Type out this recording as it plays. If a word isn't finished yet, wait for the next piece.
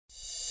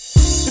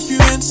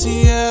you're in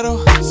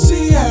Seattle,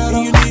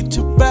 and you need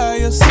to buy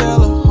or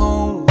sell a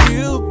home,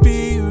 we'll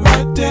be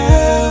right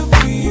there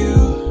for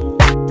you.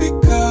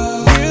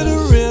 Because we're the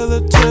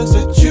realtors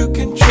that you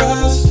can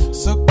trust.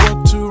 So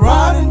go to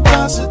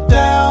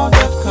rodandjohnson.com.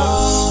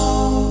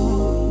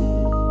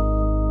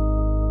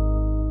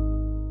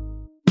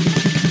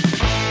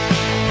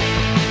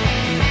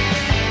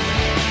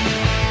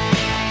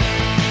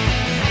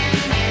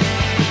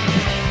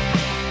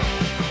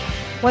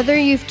 Whether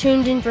you've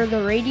tuned in for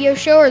the radio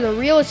show or the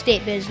real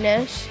estate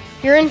business,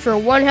 you're in for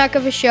one heck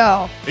of a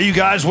show. Hey, you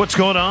guys, what's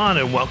going on?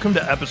 And welcome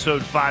to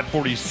episode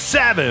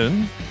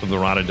 547 of the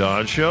Ron and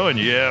Don Show. And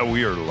yeah,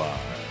 we are live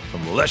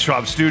from the Les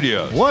Schwab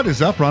Studios. What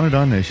is up, Ron and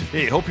Don Nation?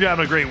 Hey, hope you're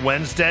having a great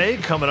Wednesday.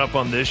 Coming up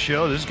on this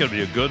show, this is going to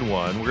be a good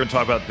one. We're going to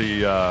talk about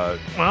the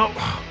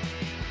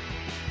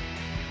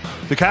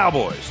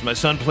Cowboys. My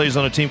son plays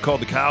on a team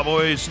called the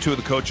Cowboys. Two of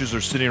the coaches are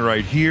sitting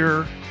right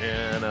here.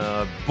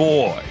 And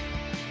boy,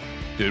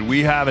 did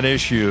we have an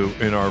issue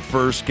in our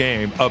first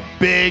game. A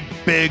big,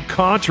 big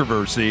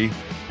controversy.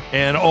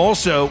 And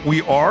also,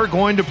 we are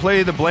going to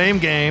play the blame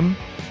game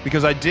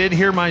because I did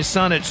hear my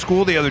son at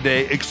school the other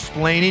day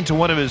explaining to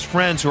one of his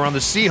friends who are on the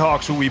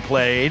Seahawks who we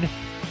played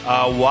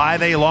why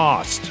they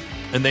lost.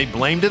 And they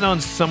blamed it on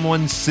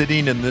someone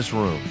sitting in this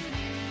room.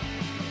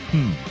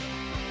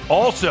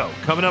 Also,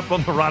 coming up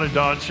on the Ron and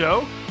Don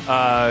Show,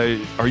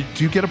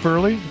 do you get up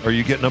early? Are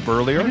you getting up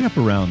earlier? I'm getting up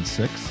around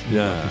 6.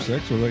 Yeah. After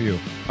 6. What about you?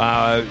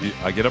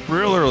 I get up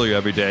real early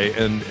every day,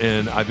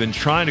 and I've been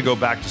trying to go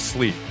back to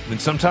sleep. And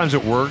sometimes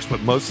it works, but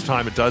most of the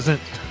time it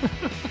doesn't.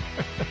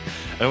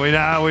 And we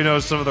know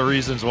some of the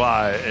reasons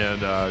why.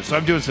 And so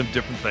I'm doing some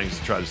different things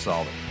to try to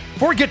solve it.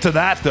 Before we get to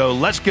that, though,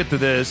 let's get to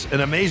this.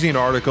 An amazing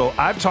article.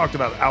 I've talked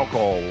about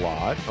alcohol a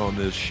lot on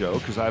this show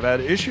because I've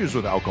had issues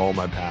with alcohol in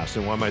my past.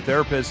 And when my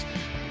therapist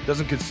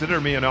doesn't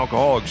consider me an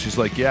alcoholic, she's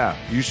like, yeah,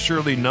 you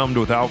surely numbed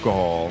with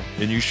alcohol,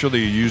 and you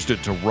surely used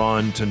it to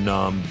run, to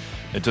numb,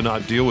 and to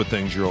not deal with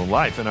things your own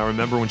life. And I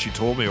remember when she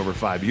told me over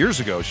 5 years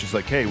ago, she's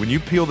like, hey, when you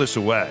peel this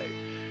away,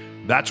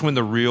 that's when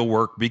the real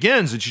work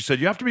begins. And she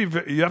said, you have to be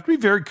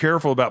very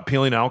careful about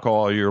peeling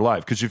alcohol out of your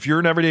life, because if you're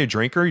an everyday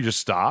drinker, you just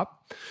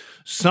stop.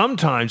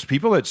 Sometimes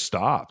people that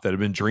stop, that have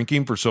been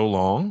drinking for so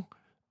long,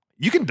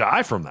 you can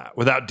die from that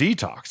without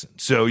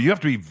detoxing. So you have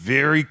to be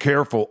very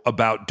careful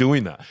about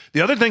doing that.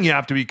 The other thing you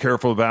have to be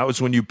careful about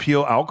is when you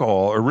peel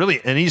alcohol or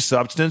really any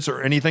substance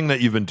or anything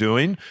that you've been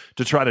doing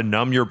to try to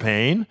numb your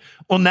pain.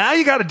 Well, now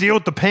you got to deal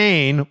with the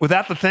pain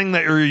without the thing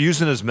that you're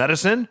using as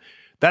medicine.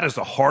 That is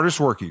the hardest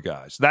work, you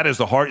guys. That is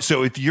the hard.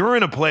 So if you're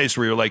in a place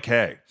where you're like,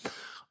 hey,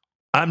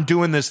 I'm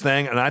doing this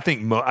thing, and I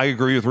think I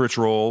agree with Rich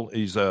Roll.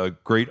 He's a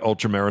great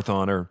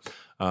ultramarathoner.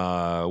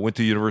 Went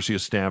to the University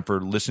of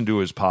Stanford, listened to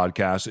his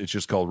podcast. It's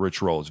just called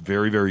Rich Roll. It's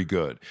very, very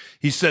good.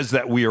 He says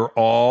that we are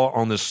all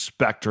on the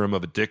spectrum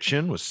of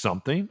addiction with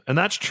something, and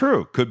that's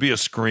true. Could be a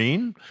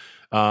screen.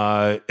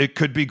 It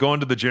could be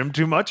going to the gym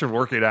too much and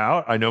working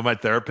out. I know my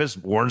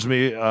therapist warns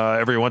me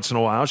every once in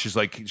a while. She's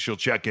like, she'll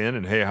check in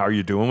and, hey, how are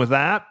you doing with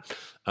that?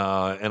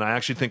 And I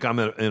actually think I'm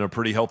in a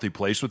pretty healthy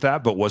place with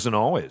that, but wasn't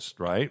always,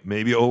 right?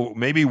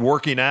 Maybe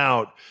working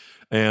out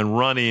and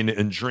running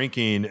and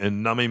drinking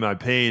and numbing my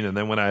pain. And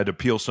then when I had to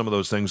peel some of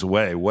those things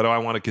away, what do I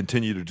want to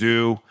continue to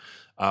do?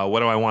 What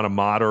do I want to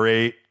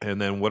moderate?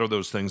 And then what are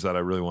those things that I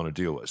really want to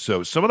deal with?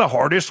 So some of the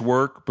hardest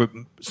work, but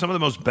some of the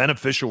most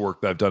beneficial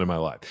work that I've done in my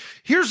life.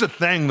 Here's the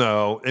thing,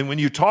 though, and when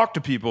you talk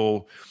to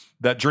people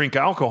that drink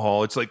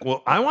alcohol, it's like,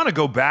 well, I want to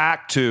go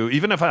back to,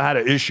 even if I had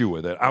an issue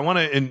with it, I want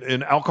to,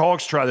 and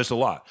alcoholics try this a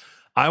lot,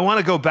 I want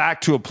to go back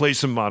to a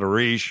place of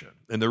moderation.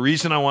 And the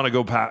reason I want to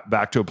go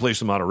back to a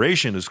place of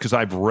moderation is because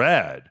I've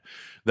read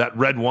that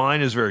red wine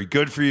is very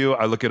good for you.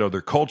 I look at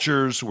other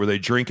cultures where they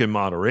drink in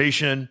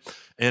moderation,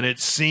 and it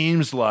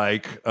seems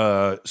like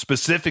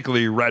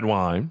specifically red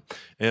wine.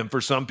 And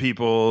for some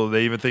people,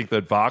 they even think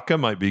that vodka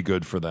might be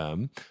good for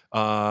them.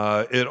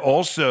 It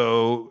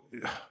also...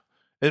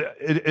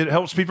 It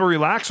helps people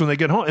relax when they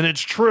get home. And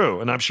it's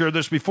true. And I've shared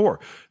this before.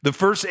 The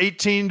first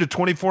 18 to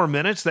 24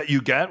 minutes that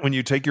you get when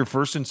you take your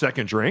first and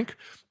second drink,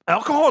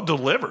 alcohol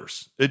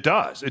delivers. It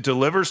does. It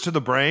delivers to the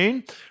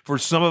brain. For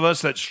some of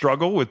us that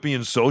struggle with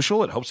being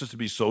social, it helps us to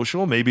be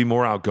social, maybe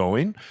more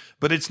outgoing.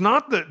 But it's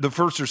not the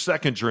first or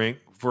second drink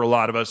for a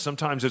lot of us.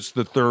 Sometimes it's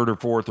the third or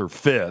fourth or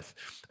fifth.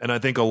 And I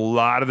think a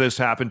lot of this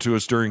happened to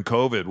us during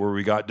COVID, where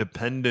we got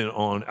dependent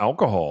on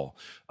alcohol.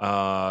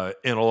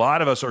 And a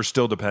lot of us are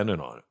still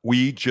dependent on it.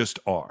 We just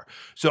are.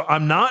 So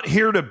I'm not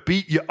here to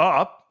beat you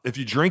up if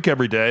you drink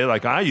every day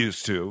like I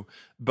used to.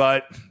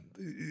 But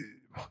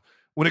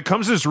when it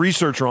comes to this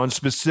research on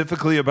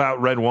specifically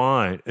about red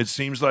wine, it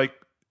seems like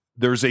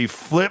there's a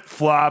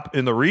flip-flop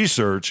in the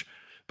research,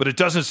 but it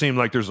doesn't seem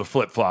like there's a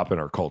flip-flop in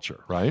our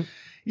culture, right?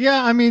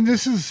 Yeah, I mean,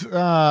 this is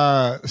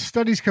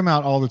studies come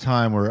out all the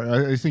time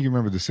where I think you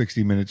remember the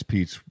 60 Minutes,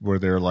 Pete, where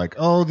they're like,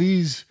 oh,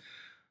 these,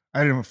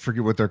 I don't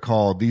forget what they're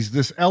called,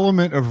 this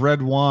element of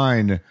red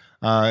wine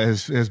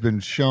has been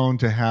shown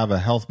to have a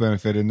health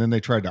benefit. And then they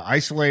tried to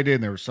isolate it,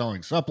 and they were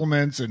selling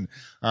supplements, and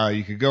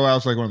you could go out.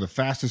 It's like one of the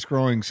fastest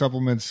growing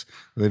supplements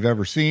they've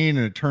ever seen.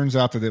 And it turns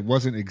out that it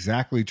wasn't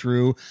exactly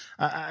true.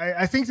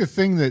 I think the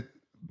thing that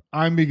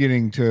I'm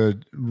beginning to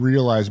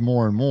realize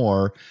more and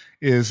more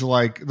is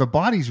like the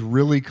body's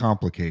really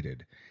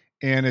complicated,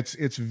 and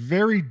it's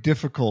very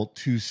difficult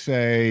to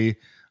say,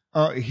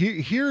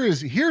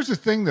 here's the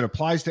thing that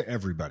applies to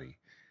everybody.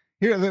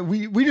 Here,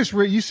 we just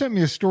read, you sent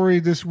me a story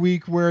this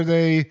week where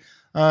they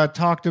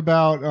talked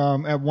about,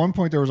 at one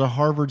point there was a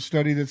Harvard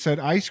study that said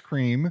ice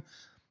cream,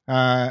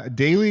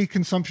 daily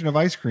consumption of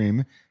ice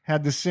cream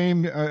had the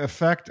same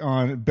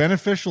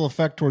beneficial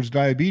effect towards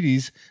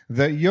diabetes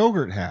that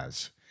yogurt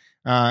has.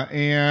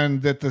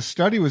 And that the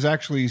study was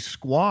actually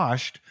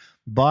squashed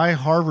by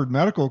Harvard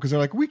Medical because they're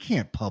like, we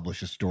can't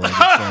publish a story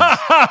that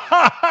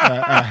says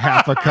a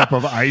half a cup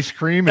of ice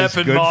cream is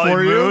good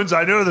for you.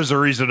 I know there's a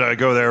reason I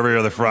go there every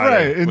other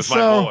Friday right. And with so,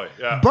 my boy.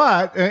 Yeah.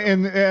 But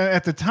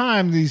at the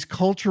time, these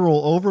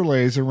cultural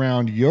overlays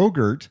around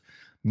yogurt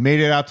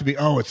made it out to be,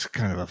 it's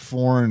kind of a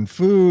foreign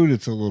food.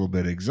 It's a little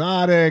bit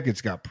exotic.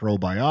 It's got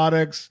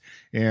probiotics.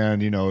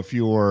 And, if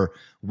you're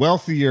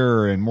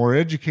wealthier and more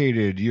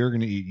educated, you're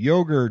going to eat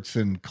yogurts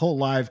and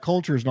live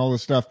cultures and all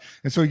this stuff.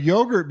 And so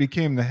yogurt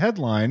became the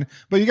headline,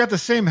 but you got the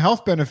same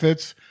health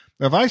benefits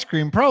of ice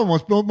cream. Problem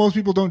was most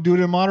people don't do it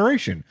in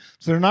moderation.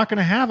 So they're not going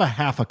to have a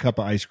half a cup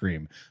of ice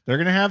cream. They're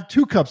going to have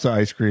 2 cups of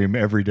ice cream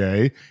every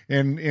day.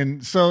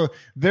 And so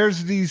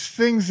there's these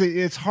things that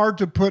it's hard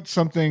to put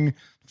something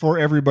for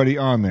everybody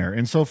on there.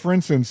 And so, for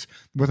instance,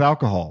 with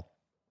alcohol,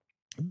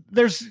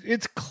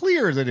 it's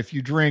clear that if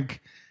you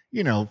drink,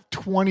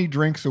 20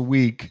 drinks a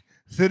week,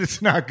 that it's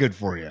not good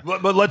for you.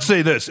 But let's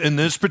say this. In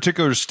this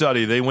particular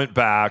study, they went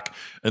back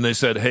and they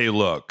said, hey,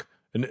 look,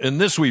 and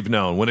this we've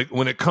known,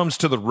 when it comes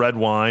to the red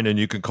wine, and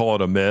you can call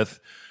it a myth,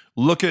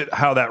 look at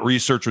how that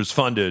research was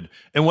funded.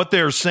 And what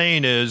they're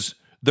saying is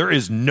there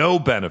is no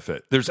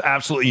benefit. There's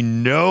absolutely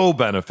no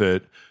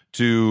benefit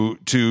to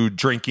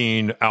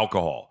drinking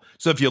alcohol.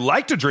 So if you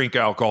like to drink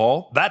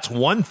alcohol, that's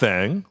one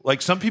thing.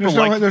 Like some people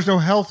there's no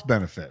health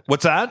benefit.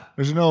 What's that?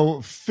 There's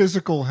no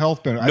physical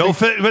health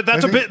benefit. But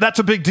that's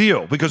a big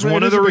deal because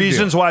one of the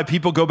reasons why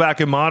people go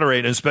back and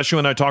moderate, and especially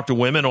when I talk to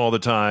women all the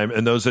time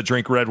and those that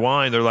drink red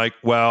wine, they're like,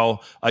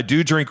 well, I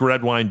do drink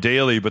red wine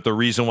daily, but the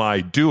reason why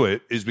I do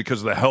it is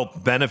because of the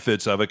health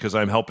benefits of it, because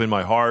I'm helping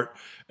my heart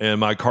and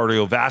my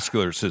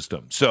cardiovascular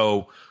system.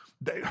 So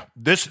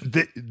this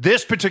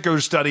particular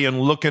study and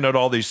looking at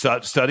all these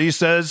studies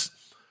says,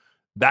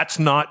 that's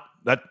not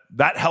that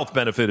health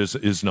benefit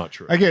is not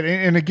true.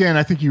 Again,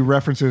 I think you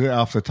referenced it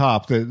off the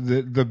top.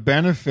 The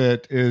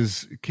benefit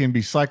can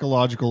be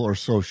psychological or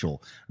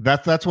social.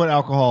 That's what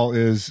alcohol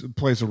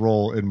plays a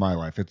role in my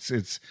life.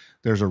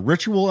 There's a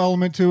ritual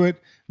element to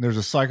it. There's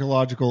a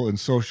psychological and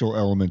social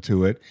element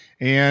to it.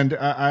 And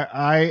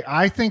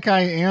I think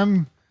I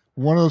am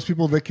one of those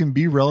people that can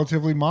be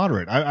relatively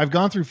moderate. I've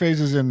gone through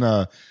phases in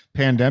the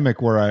pandemic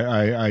where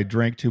I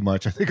drank too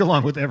much. I think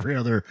along with every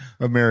other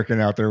American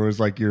out there, it was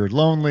like you're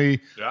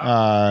lonely,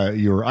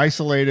 you're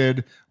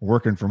isolated,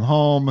 working from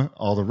home,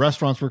 all the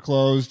restaurants were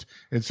closed.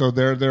 And so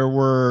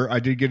I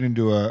did get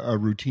into a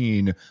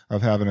routine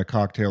of having a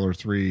cocktail or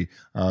 3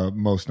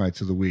 most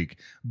nights of the week.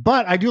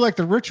 But I do like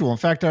the ritual. In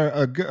fact,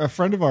 a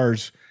friend of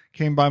ours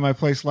came by my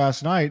place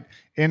last night,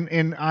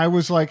 and I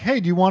was like, hey,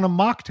 do you want a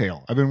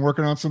mocktail? I've been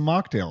working on some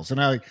mocktails.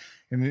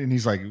 And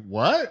he's like,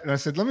 what? And I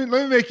said, let me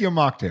make you a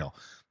mocktail.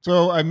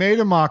 So I made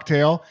a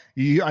mocktail.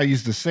 I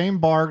used the same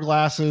bar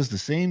glasses, the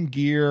same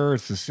gear.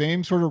 It's the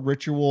same sort of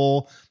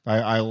ritual.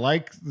 I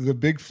like the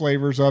big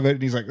flavors of it.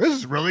 And he's like, this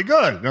is really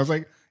good. And I was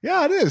like,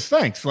 yeah, it is.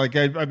 Thanks. Like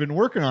I've been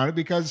working on it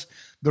because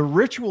the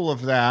ritual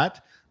of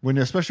that,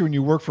 especially when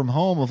you work from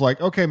home, of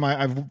like, okay,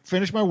 I've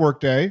finished my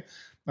workday.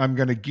 I'm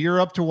going to gear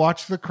up to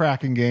watch the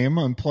Kraken game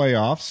on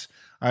playoffs.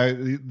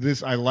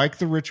 I like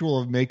the ritual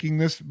of making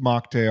this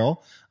mocktail.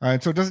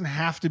 And so it doesn't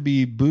have to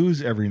be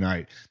booze every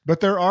night.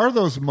 But there are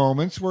those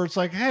moments where it's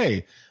like,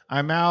 hey,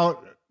 I'm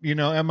out,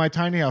 at my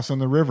tiny house on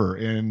the river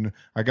and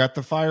I got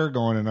the fire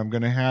going and I'm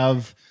going to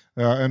have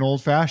an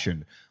old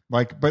fashioned.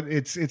 But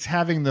it's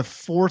having the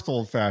 4th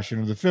old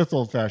fashioned or the 5th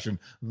old fashioned.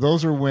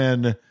 Those are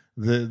when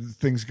the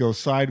things go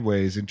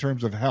sideways in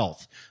terms of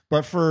health.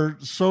 But for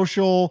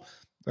social,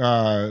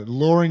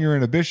 lowering your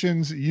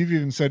inhibitions, you've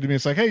even said to me,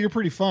 it's like, hey, you're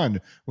pretty fun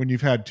when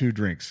you've had 2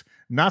 drinks.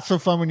 Not so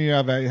fun when you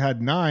have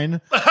had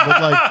 9,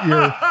 but like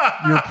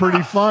you're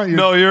pretty fun.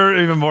 You're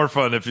even more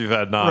fun if you've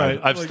had 9. Right.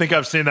 I think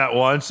I've seen that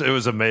once. It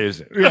was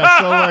amazing. Yeah,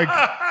 so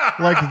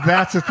like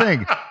that's the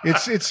thing.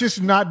 It's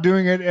just not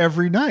doing it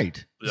every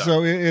night. Yeah.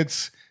 So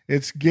it's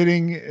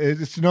knowing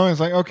it's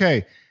like,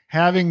 okay,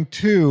 having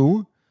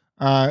 2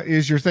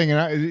 is your thing.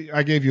 And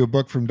I gave you a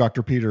book from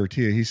Dr. Peter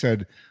Attia. He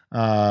said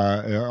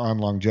on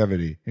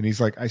longevity, and he's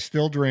like, I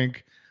still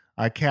drink.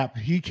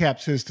 He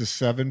caps his to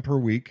 7 per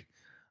week.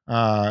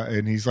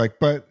 And he's like,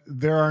 but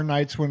there are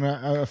nights when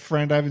a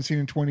friend I haven't seen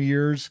in 20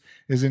 years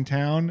is in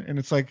town, and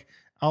it's like,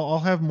 I'll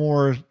have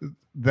more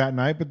that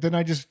night, but then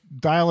I just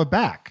dial it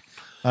back.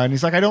 And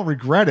he's like, I don't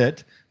regret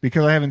it,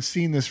 because I haven't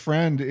seen this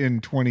friend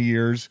in 20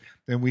 years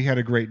and we had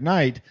a great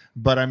night,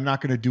 but I'm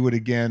not going to do it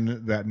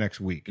again that next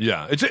week.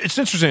 Yeah, it's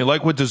interesting.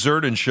 Like with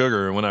dessert and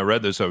sugar, and when I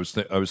read this, I was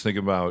thinking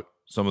about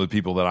some of the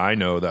people that I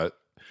know that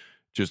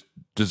just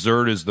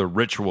dessert is the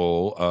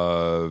ritual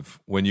of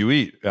when you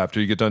eat.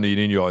 After you get done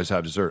eating, you always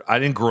have dessert. I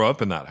didn't grow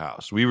up in that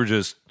house. We were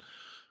just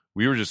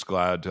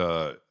glad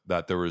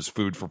that there was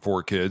food for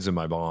 4 kids and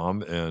my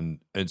mom,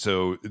 and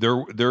so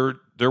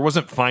there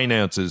wasn't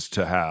finances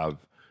to have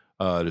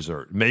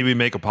dessert. Maybe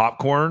make a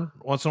popcorn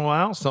once in a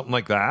while, something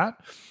like that.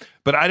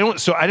 But I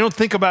don't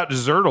think about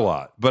dessert a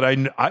lot. But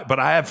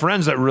I have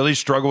friends that really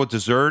struggle with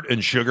dessert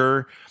and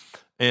sugar,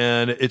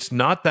 and it's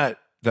not that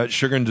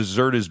sugar and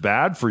dessert is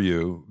bad for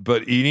you,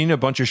 but eating a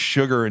bunch of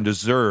sugar and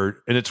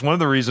dessert, and it's one of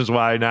the reasons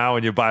why now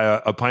when you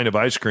buy a pint of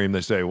ice cream,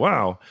 they say,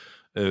 wow,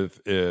 if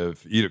you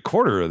eat a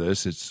quarter of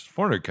this, it's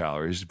 400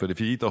 calories, but if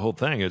you eat the whole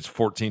thing, it's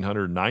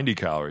 1,490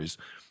 calories.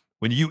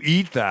 When you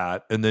eat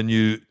that and then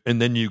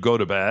you go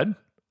to bed,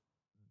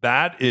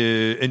 that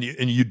is, and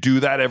you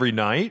do that every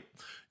night,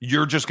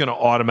 you're just going to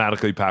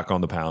automatically pack on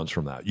the pounds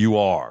from that. You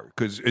are,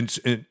 and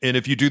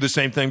if you do the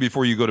same thing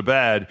before you go to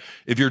bed,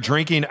 if you're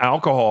drinking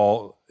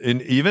alcohol,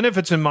 and even if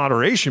it's in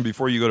moderation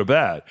before you go to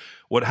bed,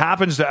 what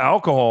happens to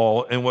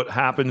alcohol and what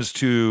happens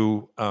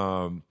to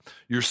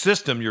your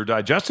system, your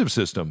digestive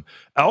system,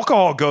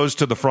 alcohol goes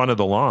to the front of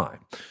the line.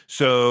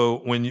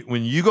 So when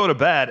you go to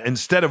bed,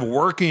 instead of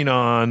working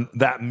on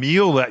that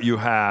meal that you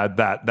had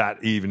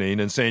that evening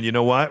and saying, you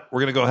know what,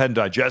 we're going to go ahead and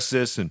digest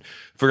this and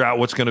figure out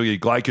what's going to be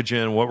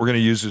glycogen, what we're going to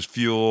use as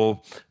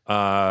fuel,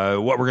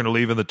 what we're going to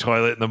leave in the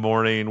toilet in the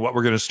morning, what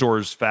we're going to store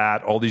as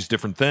fat, all these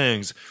different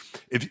things.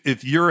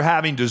 If you're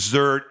having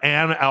dessert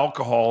and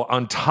alcohol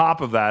on top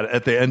of that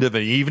at the end of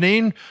an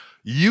evening,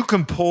 you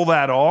can pull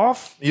that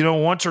off,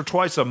 once or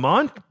twice a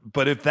month.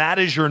 But if that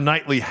is your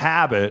nightly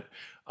habit,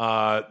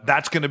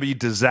 that's going to be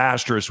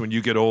disastrous when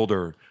you get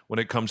older when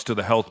it comes to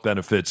the health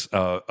benefits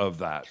of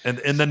that and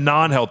the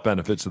non-health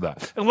benefits of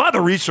that. And a lot of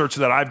the research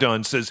that I've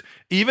done says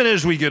even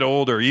as we get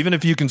older, even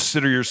if you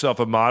consider yourself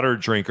a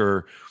moderate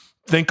drinker,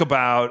 think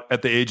about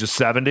at the age of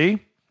 70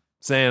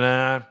 saying,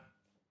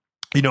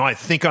 I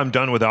think I'm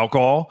done with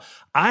alcohol.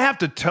 I have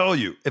to tell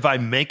you, if I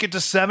make it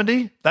to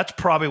 70, that's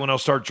probably when I'll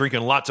start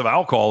drinking lots of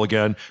alcohol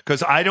again,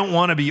 because I don't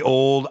want to be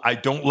old. I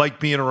don't like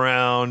being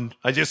around.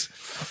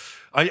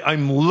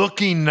 I'm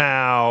looking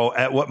now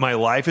at what my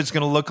life is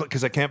going to look like,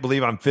 because I can't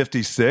believe I'm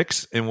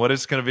 56 and what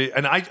it's going to be.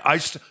 And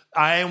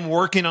I am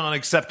working on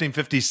accepting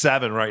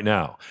 57 right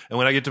now. And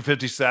when I get to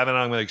 57,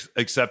 I'm going to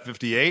accept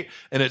 58.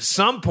 And at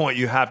some point,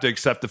 you have to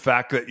accept the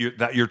fact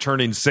that you're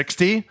turning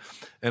 60.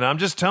 And I'm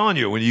just telling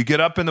you, when you get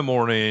up in the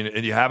morning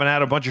and you haven't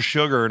had a bunch of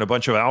sugar and a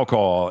bunch of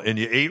alcohol and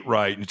you ate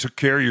right and you took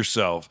care of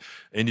yourself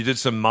and you did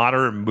some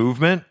moderate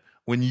movement,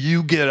 when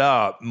you get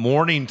up,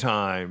 morning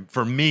time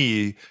for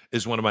me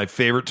is one of my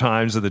favorite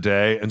times of the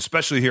day, and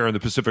especially here in the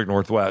Pacific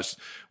Northwest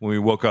when we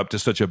woke up to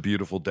such a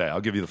beautiful day. I'll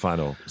give you the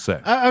final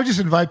say. I would just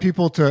invite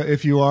people to,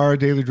 if you are a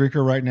daily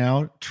drinker right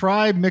now,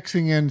 try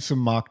mixing in some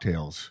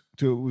mocktails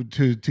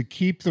to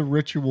keep the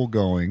ritual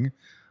going.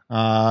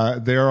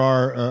 There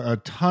are a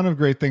ton of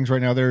great things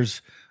right now.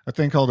 There's a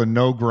thing called a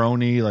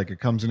Negroni, like it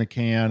comes in a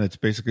can. It's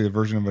basically a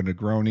version of a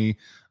Negroni.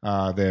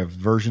 They have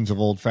versions of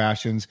old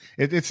fashions.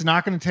 It's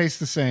not going to taste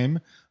the same,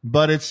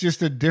 but it's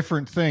just a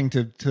different thing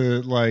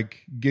to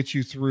like get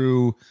you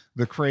through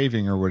the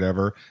craving or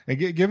whatever. And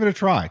give it a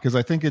try, because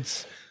I think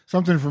it's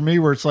something for me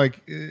where it's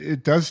like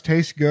it does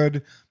taste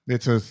good.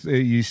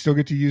 You still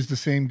get to use the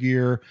same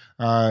gear.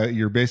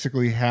 You're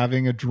basically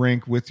having a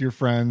drink with your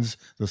friends.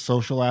 The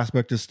social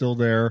aspect is still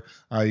there.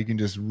 You can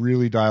just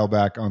really dial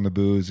back on the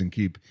booze and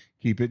keep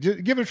it.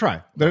 Just give it a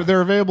try.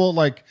 They're available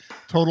like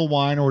Total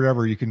Wine or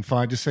whatever. You can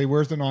find. Just say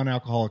where's the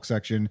non-alcoholic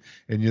section,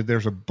 and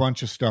there's a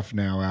bunch of stuff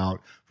now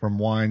out, from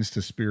wines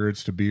to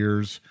spirits to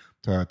beers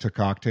to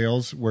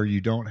cocktails, where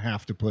you don't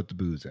have to put the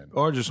booze in,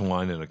 or just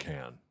wine in a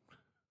can.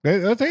 Hey,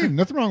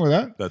 nothing wrong with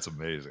that. That's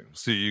amazing.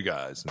 See you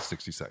guys in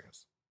 60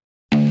 seconds.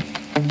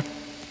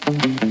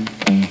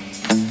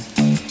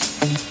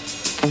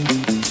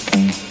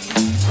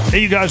 Hey,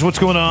 you guys, what's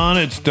going on?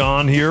 It's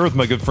Don here with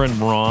my good friend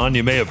Ron.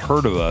 You may have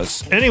heard of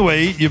us.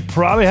 Anyway, you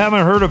probably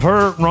haven't heard of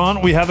her,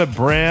 Ron. We have a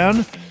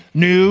brand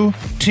new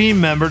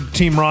team member,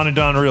 Team Ron and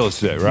Don Real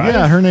Estate, right?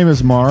 Yeah, her name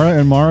is Mara,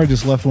 and Mara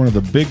just left one of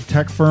the big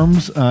tech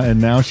firms, and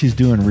now she's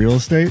doing real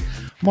estate.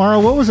 Mara,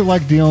 what was it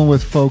like dealing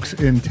with folks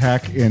in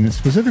tech, and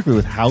specifically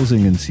with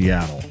housing in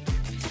Seattle?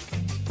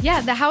 Yeah,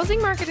 the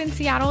housing market in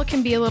Seattle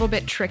can be a little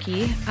bit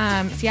tricky.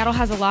 Seattle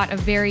has a lot of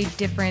very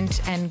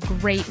different and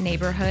great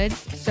neighborhoods.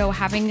 So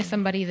having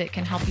somebody that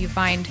can help you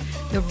find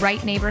the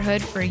right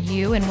neighborhood for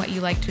you and what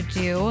you like to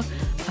do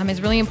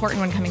is really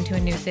important when coming to a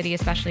new city,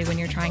 especially when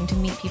you're trying to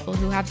meet people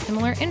who have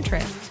similar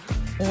interests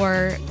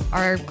or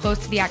are close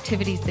to the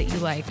activities that you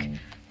like.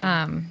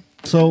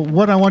 So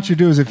what I want you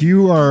to do is, if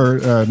you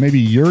are maybe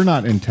you're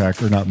not in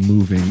tech or not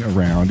moving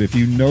around, if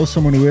you know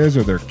someone who is,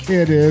 or their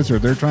kid is, or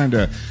they're trying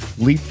to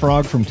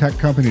leapfrog from tech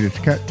company to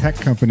tech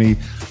company,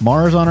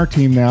 Mara's on our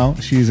team now.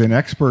 She's an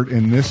expert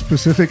in this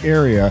specific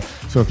area.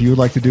 So if you would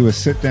like to do a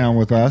sit down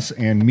with us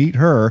and meet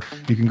her,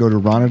 you can go to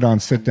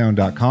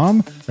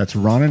ronadonsitdown.com. That's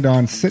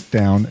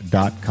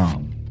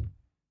ronadonsitdown.com.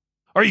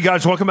 All right, you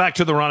guys, welcome back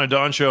to the Ron and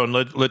Don Show, and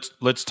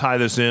let's tie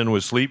this in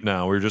with sleep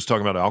now. We were just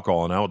talking about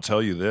alcohol, and I will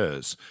tell you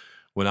this.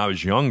 When I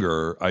was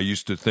younger, I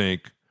used to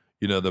think,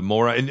 the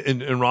more,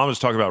 and Ron was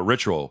talking about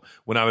ritual.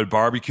 When I would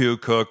barbecue,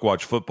 cook,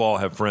 watch football,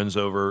 have friends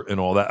over and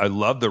all that, I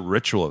love the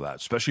ritual of that,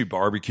 especially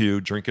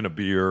barbecue, drinking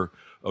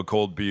a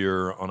cold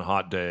beer on a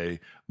hot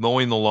day,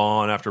 mowing the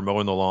lawn after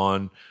mowing the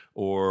lawn,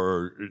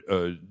 or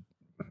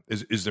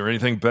is there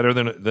anything better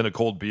than a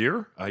cold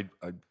beer?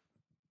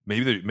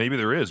 Maybe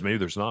there is. Maybe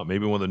there's not.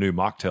 Maybe one of the new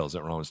mocktails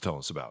that Ron was telling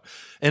us about.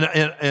 And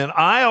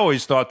I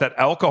always thought that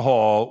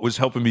alcohol was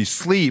helping me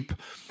sleep.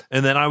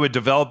 And then I would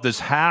develop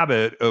this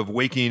habit of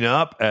waking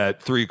up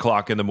at 3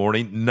 o'clock in the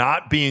morning,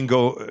 not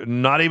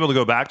able to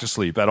go back to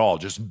sleep at all,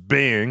 just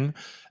bing.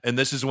 And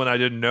this is when I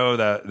didn't know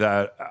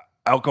that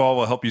alcohol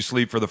will help you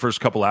sleep for the first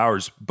couple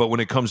hours, but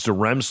when it comes to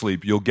REM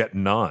sleep, you'll get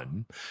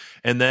none.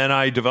 And then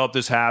I developed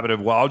this habit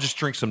of, I'll just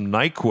drink some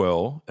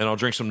NyQuil, and I'll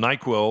drink some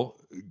NyQuil,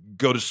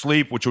 go to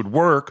sleep, which would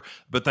work,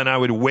 but then I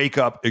would wake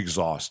up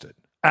exhausted,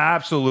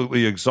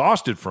 absolutely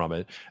exhausted from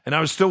it. And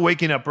I was still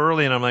waking up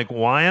early, and I'm like,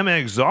 why am I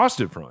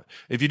exhausted from it?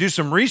 If you do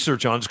some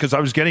research on it, it's because I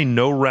was getting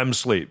no REM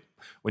sleep.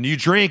 When you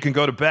drink and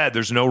go to bed,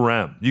 there's no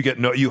REM.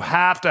 You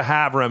have to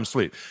have REM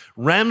sleep.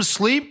 REM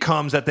sleep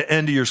comes at the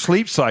end of your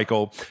sleep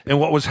cycle.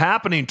 And what was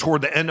happening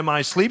toward the end of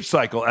my sleep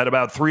cycle at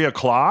about 3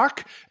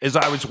 o'clock is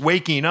I was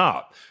waking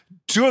up.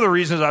 Two of the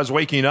reasons I was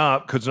waking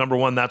up, because number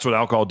one, that's what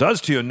alcohol does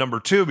to you. And number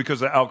two,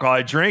 because the alcohol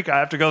I drink, I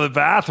have to go to the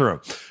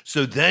bathroom.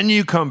 So then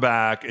you come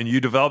back and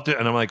you developed it.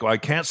 And I'm like, I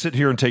can't sit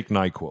here and take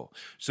NyQuil.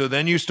 So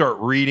then you start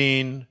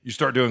reading, you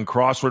start doing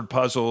crossword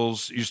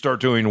puzzles, you start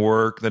doing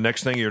work. The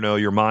next thing you know,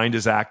 your mind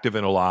is active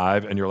and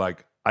alive. And you're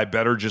like, I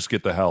better just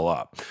get the hell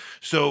up.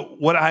 So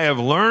what I have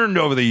learned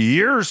over the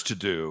years to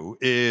do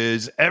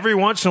is every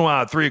once in a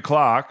while at 3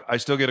 o'clock, I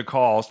still get a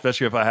call,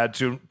 especially if I had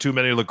too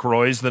many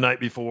LaCroix the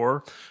night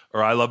before,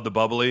 or I love the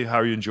bubbly. How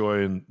are you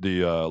enjoying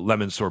the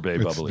lemon sorbet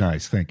bubbly? It's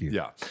nice. Thank you.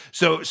 Yeah.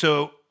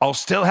 So I'll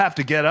still have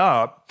to get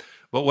up,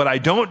 but what I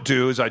don't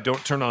do is I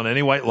don't turn on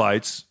any white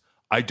lights.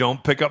 I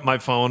don't pick up my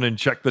phone and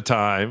check the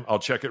time. I'll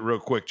check it real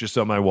quick just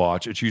on my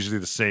watch. It's usually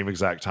the same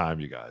exact time,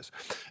 you guys.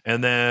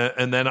 And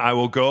then I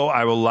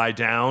will lie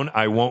down.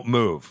 I won't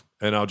move.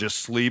 And I'll just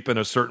sleep in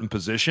a certain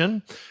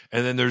position.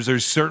 And then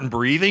there's certain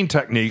breathing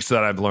techniques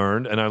that I've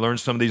learned, and I learned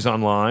some of these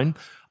online.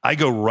 I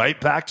go right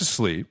back to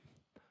sleep.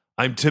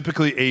 I'm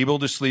typically able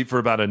to sleep for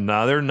about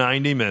another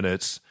 90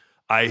 minutes.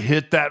 I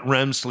hit that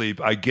REM sleep.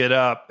 I get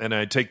up and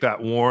I take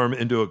that warm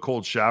into a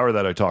cold shower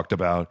that I talked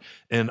about,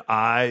 and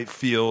I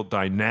feel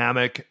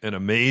dynamic and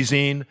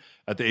amazing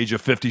at the age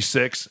of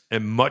 56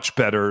 and much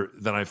better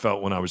than I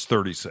felt when I was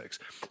 36.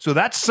 So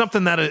that's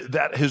something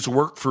that has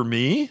worked for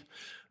me.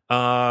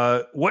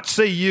 What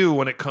say you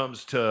when it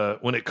comes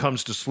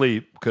to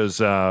sleep? Because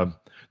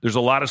there's a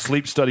lot of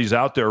sleep studies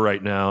out there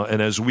right now, and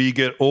as we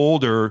get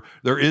older,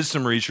 there is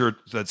some research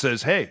that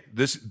says, hey,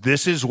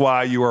 this is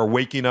why you are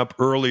waking up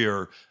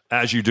earlier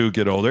as you do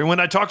get older. And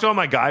when I talk to all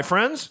my guy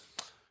friends,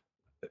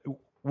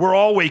 we're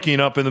all waking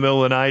up in the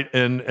middle of the night,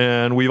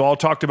 and we've all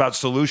talked about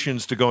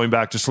solutions to going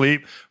back to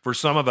sleep. For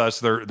some of us,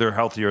 they're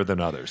healthier than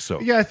others.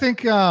 So yeah, I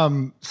think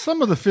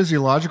some of the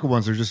physiological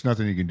ones, there's just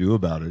nothing you can do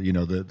about it.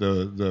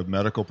 The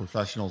medical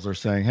professionals are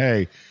saying,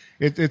 hey,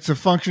 it's a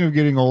function of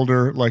getting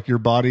older. Like, your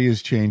body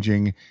is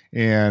changing,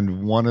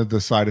 and one of the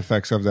side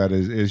effects of that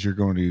is you're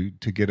going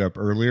to get up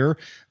earlier.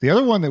 The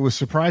other one that was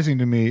surprising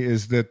to me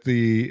is that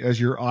as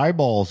your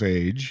eyeballs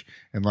age,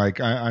 and like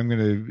I'm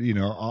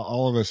gonna,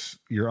 all of us,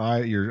 your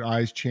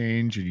eyes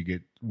change, and you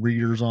get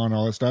readers on,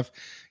 all that stuff.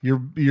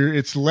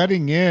 It's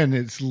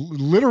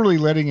literally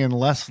letting in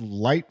less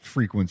light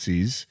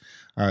frequencies.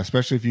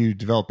 Especially if you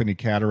develop any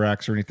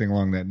cataracts or anything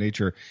along that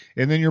nature,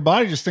 and then your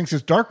body just thinks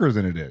it's darker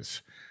than it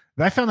is.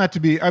 And I found that to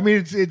be,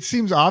 it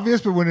seems obvious,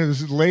 but when it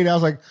was laid out, I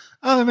was like,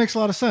 oh, that makes a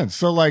lot of sense.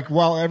 So like,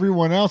 while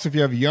everyone else, if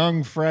you have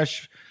young,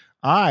 fresh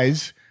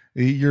eyes,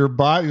 your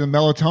body, the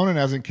melatonin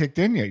hasn't kicked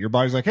in yet. Your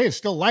body's like, hey, it's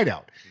still light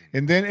out.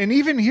 And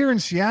even here in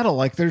Seattle,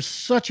 like, there's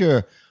such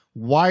a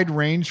wide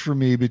range for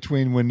me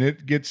between when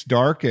it gets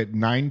dark at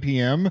 9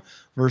 p.m.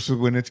 versus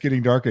when it's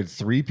getting dark at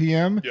 3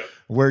 p.m. Yeah.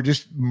 Where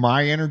just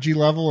my energy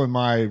level and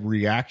my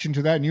reaction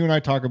to that. And you and I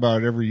talk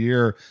about it every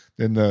year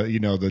in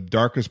the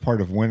darkest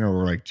part of winter.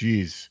 We're like,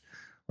 geez,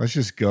 let's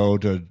just go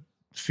to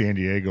San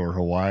Diego or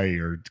Hawaii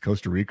or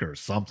Costa Rica or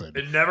something.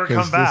 It never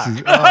come back.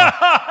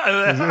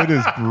 It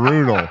is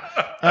brutal.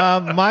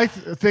 My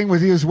thing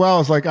with you as well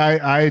is like,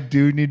 I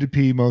do need to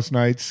pee most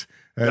nights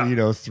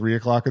at 3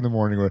 o'clock in the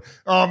morning.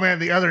 Oh man,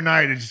 the other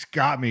night it just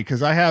got me,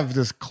 because I have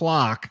this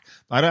clock.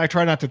 I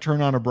try not to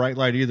turn on a bright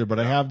light either, but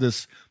I have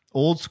this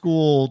old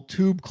school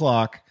tube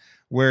clock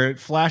where it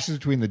flashes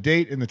between the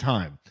date and the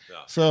time. Yeah.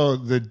 So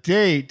the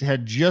date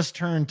had just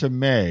turned to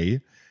May.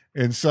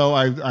 And so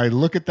I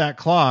look at that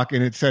clock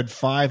and it said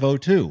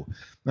 5:02.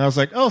 And I was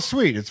like, oh,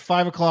 sweet. It's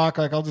 5 o'clock.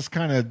 Like, I'll just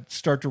kind of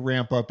start to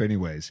ramp up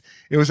anyways.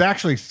 It was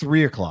actually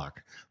 3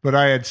 o'clock, but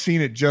I had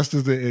seen it just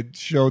as it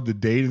showed the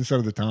date instead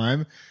of the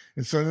time.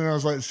 And so then I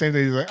was like, the same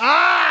thing. He's like,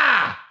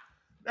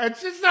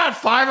 it's just not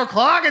 5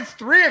 o'clock. It's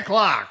 3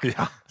 o'clock.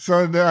 Yeah.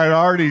 So then I'd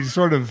already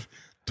sort of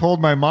told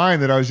my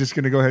mind that I was just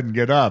going to go ahead and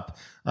get up,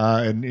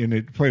 and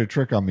it played a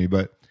trick on me.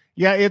 But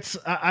yeah,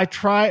 I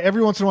try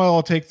every once in a while.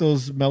 I'll take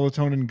those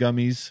melatonin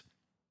gummies.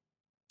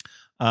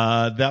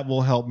 That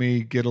will help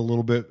me get a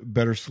little bit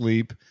better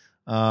sleep.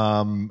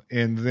 And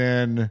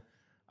then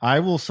I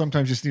will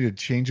sometimes just need a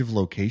change of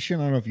location.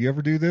 I don't know if you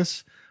ever do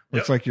this.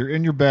 It's like you're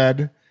in your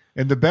bed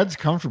and the bed's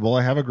comfortable.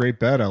 I have a great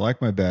bed. I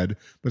like my bed,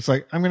 but it's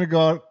like, I'm going to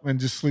go out and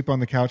just sleep on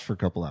the couch for a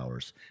couple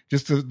hours.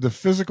 Just the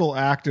physical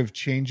act of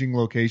changing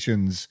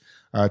locations,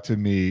 to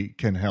me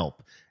can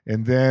help.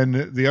 And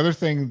then the other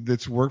thing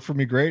that's worked for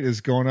me great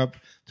is going up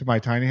to my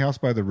tiny house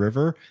by the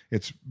river.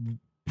 It's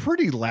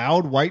pretty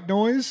loud white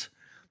noise.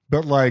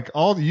 But like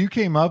you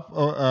came up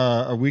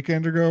a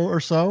weekend ago or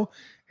so,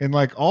 and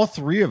like all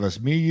three of us,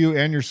 me, you,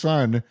 and your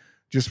son,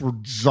 just were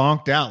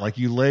zonked out. Like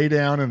you lay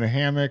down in a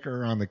hammock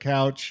or on the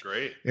couch,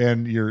 Great.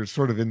 And you're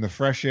sort of in the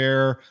fresh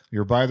air.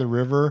 You're by the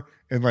river,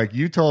 and like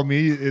you told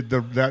me,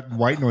 that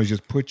white noise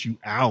just put you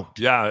out.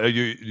 Yeah,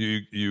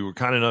 you were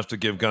kind enough to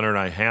give Gunnar and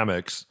I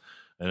hammocks,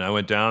 and I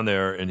went down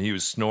there, and he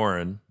was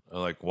snoring. I'm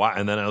like, why?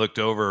 And then I looked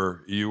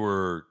over. You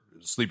were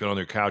sleeping on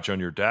your couch on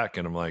your deck,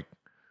 and I'm like,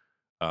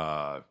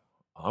 I'm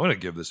going to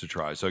give this a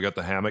try. So I got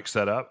the hammock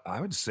set up.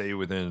 I would say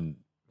within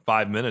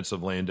 5 minutes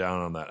of laying down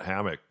on that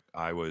hammock,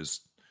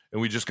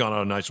 and we just gone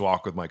on a nice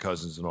walk with my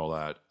cousins and all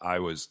that. I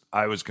was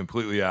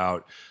completely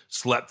out,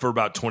 slept for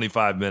about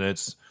 25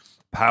 minutes.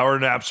 Power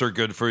naps are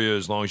good for you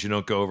as long as you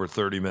don't go over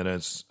 30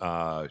 minutes.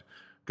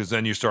 Because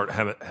then you start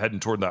heading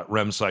toward that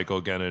REM cycle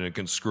again, and it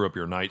can screw up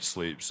your night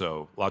sleep.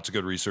 So lots of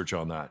good research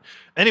on that.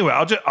 Anyway,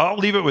 I'll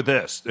leave it with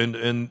this.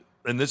 And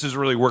this has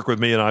really worked with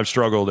me, and I've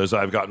struggled as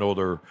I've gotten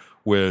older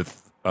with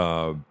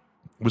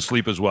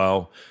sleep as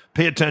well.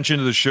 Pay attention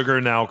to the sugar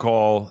and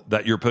alcohol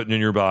that you're putting in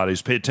your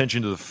bodies. Pay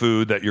attention to the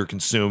food that you're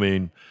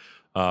consuming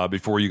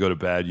before you go to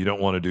bed. You don't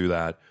want to do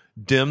that.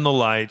 Dim the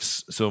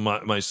lights. So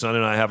my son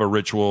and I have a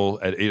ritual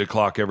at 8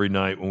 o'clock every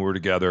night when we're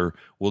together.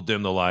 We'll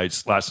dim the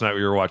lights. Last night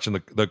we were watching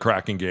the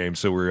Kraken game,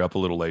 so we were up a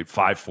little late,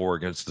 5-4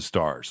 against the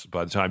Stars.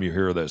 By the time you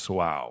hear this,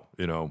 wow,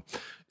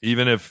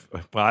 even if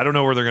I don't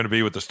know where they're going to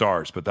be with the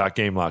Stars, but that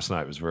game last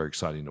night was very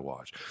exciting to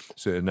watch.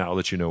 So now I'll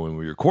let you know when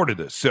we recorded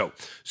this. So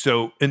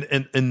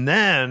and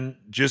then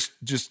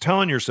just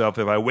telling yourself,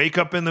 if I wake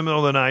up in the middle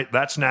of the night,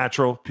 that's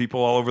natural.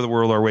 People all over the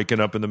world are waking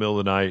up in the middle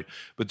of the night,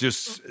 but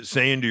just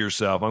saying to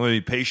yourself, I'm going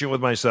to be patient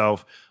with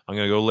myself. I'm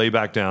going to go lay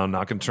back down,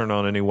 not going to turn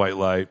on any white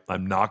light.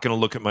 I'm not going to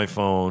look at my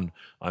phone.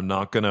 I'm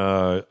not going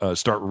to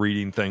start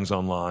reading things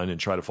online and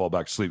try to fall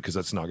back to sleep, because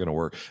that's not going to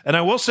work. And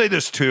I will say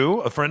this too.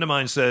 A friend of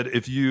mine said,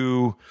 if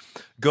you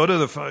go to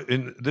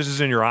this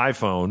is in your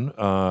iPhone.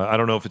 I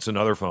don't know if it's in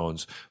other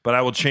phones, but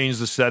I will change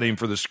the setting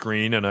for the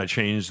screen, and I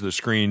change the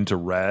screen to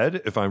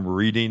red if I'm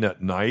reading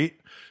at night.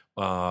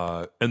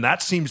 And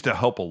that seems to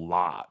help a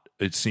lot.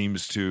 It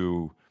seems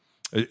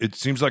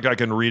like I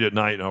can read at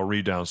night, and I'll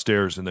read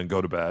downstairs and then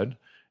go to bed.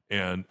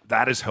 And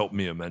that has helped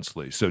me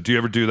immensely. So do you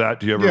ever do that?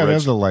 Do you ever? Yeah,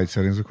 there's the light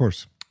settings, of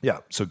course. Yeah,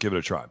 so give it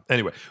a try.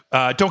 Anyway,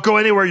 don't go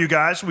anywhere, you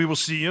guys. We will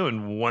see you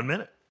in 1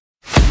 minute.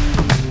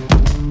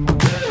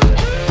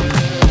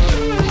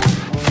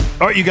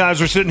 All right, you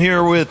guys, we're sitting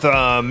here with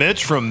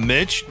Mitch from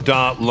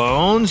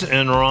Mitch.loans.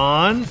 And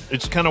Ron,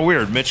 it's kind of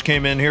weird. Mitch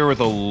came in here with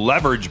a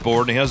leverage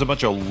board, and he has a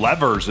bunch of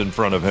levers in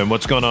front of him.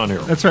 What's going on here?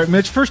 That's right,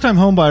 Mitch. First-time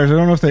home buyers, I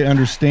don't know if they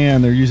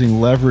understand they're using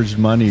leveraged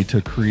money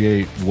to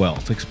create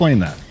wealth. Explain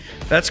that.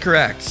 That's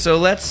correct. So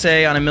let's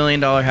say on $1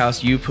 million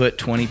house, you put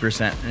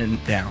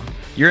 20% down.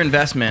 Your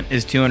investment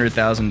is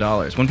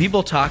 $200,000. When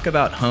people talk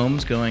about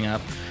homes going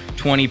up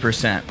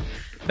 20%,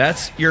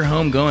 that's your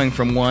home going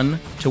from 1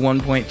 to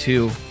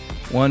 1.2,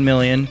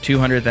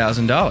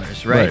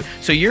 $1,200,000, right?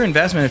 So your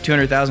investment of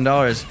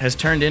 $200,000 has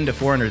turned into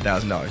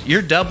 $400,000.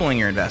 You're doubling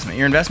your investment.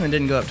 Your investment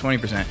didn't go up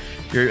 20%.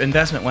 Your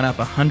investment went up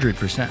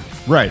 100%.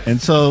 Right.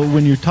 And so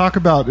when you talk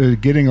about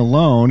getting a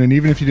loan, and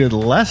even if you did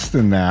less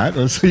than that,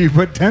 let's say you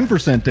put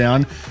 10%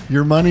 down,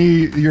 your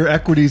money, your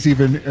equity is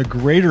even a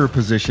greater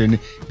position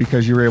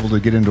because you're able to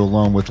get into a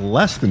loan with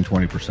less than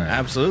 20%.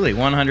 Absolutely.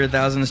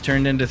 100,000 is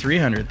turned into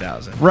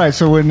 300,000. Right.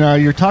 So when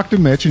you talk to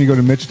Mitch and you go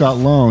to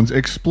Mitch.loans,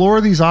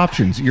 explore these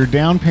options. Your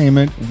down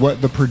payment,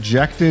 what the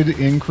projected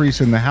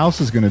increase in the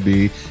house is going to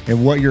be,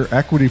 and what your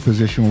equity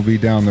position will be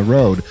down the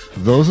road.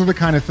 Those are the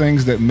kind of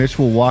things that Mitch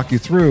will walk you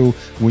through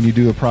when you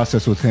do a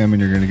process with him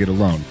and you're going to get a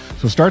loan.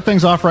 So start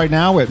things off right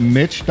now at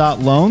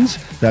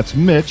Mitch.loans. That's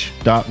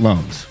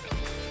Mitch.loans.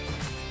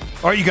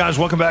 All right, you guys,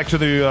 welcome back to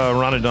the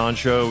Ron and Don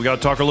Show. We got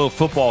to talk a little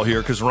football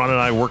here because Ron and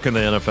I work in the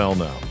NFL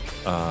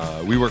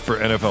now. We work for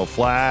NFL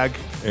Flag.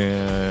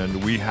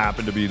 and we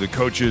happen to be the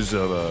coaches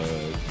of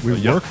We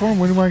work for them.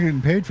 When am I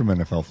getting paid from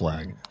NFL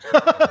Flag?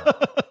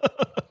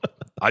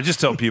 I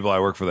just tell people I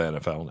work for the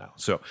NFL now.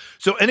 So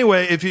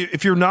anyway,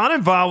 if you're not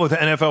involved with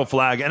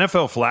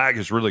NFL Flag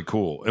is really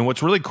cool. And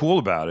what's really cool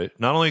about it,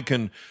 not only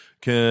can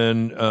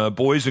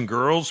boys and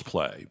girls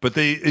play, but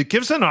it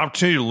gives them an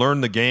opportunity to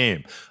learn the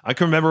game. I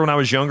can remember when I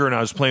was younger and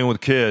I was playing with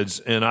kids,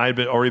 and I had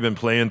already been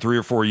playing 3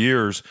 or 4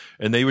 years,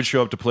 and they would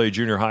show up to play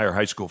junior high or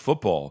high school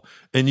football,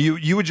 and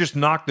you would just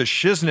knock the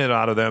shiznit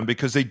out of them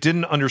because they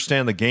didn't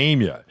understand the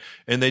game yet,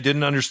 and they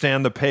didn't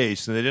understand the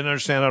pace, and they didn't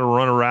understand how to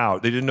run a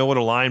route. They didn't know what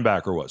a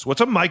linebacker was. What's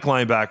a Mike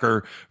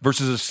linebacker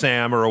versus a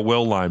Sam or a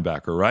Will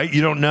linebacker, right?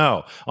 You don't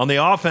know. On the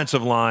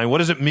offensive line, what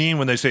does it mean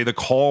when they say the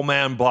call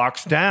man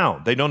blocks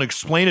down? They don't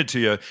explain it to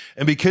you.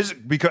 And because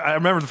I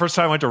remember the first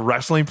time I went to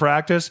wrestling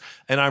practice,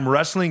 and I'm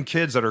wrestling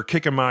kids that are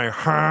kicking my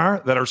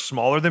that are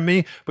smaller than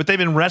me, but they've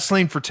been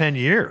wrestling for 10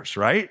 years,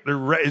 right?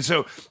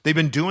 So they've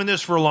been doing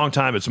this for a long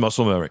time. It's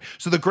muscle memory.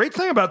 So the great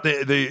thing about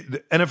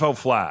the NFL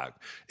Flag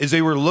is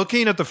they were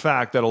looking at the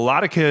fact that a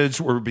lot of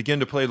kids were beginning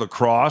to play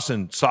lacrosse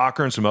and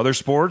soccer and some other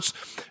sports,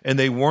 and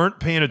they weren't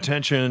paying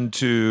attention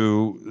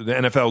to the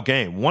NFL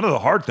game. One of the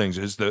hard things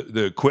is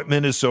the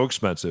equipment is so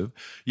expensive.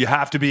 You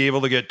have to be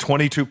able to get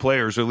 22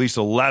 players, or at least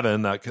 11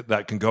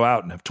 that can go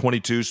out and have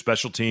 22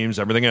 special teams,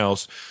 everything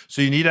else.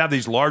 So you need to have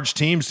these large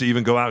teams to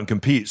even go out and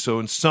compete. So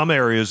in some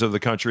areas of the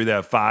country, they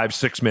have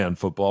 5-6 man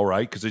football,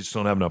 right? Because they just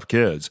don't have enough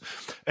kids.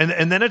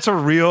 And then it's a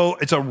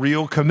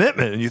real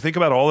commitment. And you think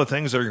about all the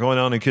things that are going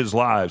on in kids'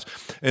 lives.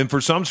 And for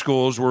some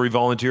schools where we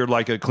volunteered,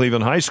 like at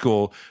Cleveland High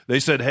School, they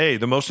said, hey,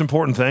 the most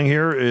important thing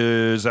here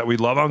is that we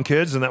love on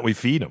kids and that we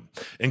feed them.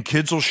 And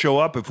kids will show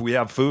up if we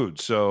have food.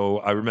 So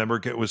I remember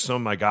it with some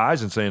of my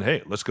guys and saying,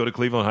 hey, let's go to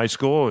Cleveland High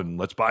School and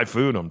let's buy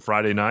food on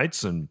Friday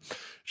nights. And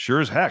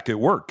sure as heck, it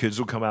worked. Kids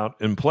will come out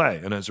and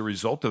play. And as a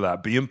result of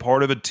that, being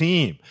part of a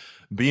team,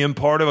 being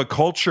part of a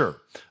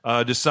culture,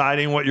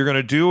 deciding what you're going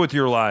to do with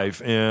your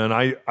life. And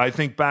I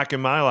think back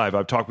in my life,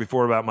 I've talked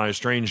before about my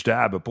estranged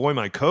dad, but boy,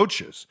 my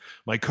coaches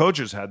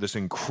had this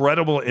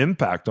incredible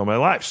impact on my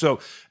life.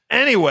 So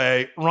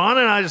anyway, Ron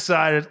and I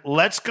decided,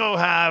 let's go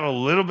have a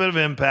little bit of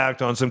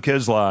impact on some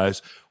kids'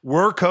 lives.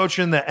 We're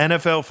coaching the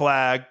NFL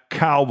Flag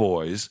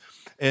Cowboys.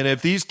 And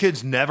if these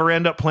kids never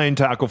end up playing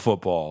tackle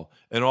football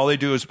and all they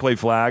do is play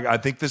flag, I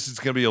think this is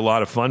going to be a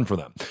lot of fun for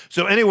them.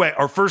 So anyway,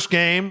 our first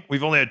game,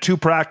 we've only had 2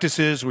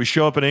 practices. We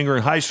show up at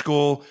Ingram High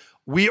School.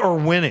 We are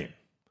winning.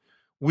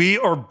 We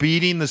are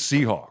beating the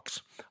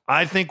Seahawks.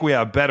 I think we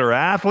have better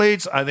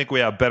athletes. I think we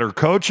have better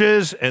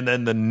coaches. And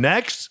then the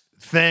next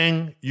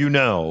thing you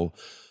know,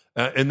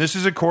 and this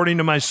is according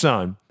to my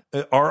son,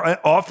 our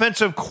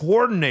offensive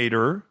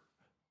coordinator,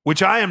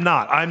 which I am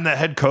not, I'm the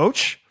head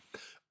coach.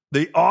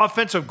 The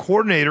offensive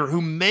coordinator,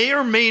 who may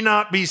or may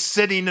not be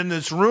sitting in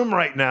this room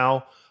right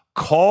now,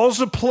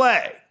 calls a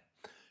play.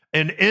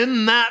 And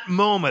in that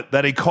moment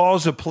that he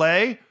calls a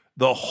play,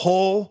 the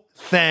whole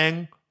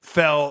thing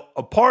fell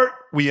apart.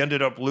 We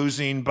ended up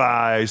losing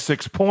by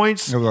 6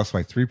 points. No, we lost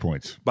by 3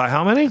 points. By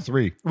how many?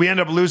 3. We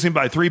ended up losing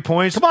by 3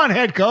 points. Come on,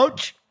 head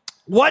coach.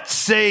 What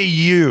say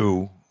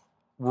you,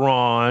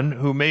 Ron,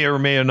 who may or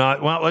may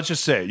not, well, let's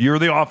just say you're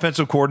the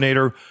offensive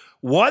coordinator.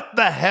 What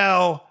the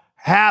hell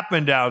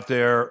happened out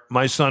there?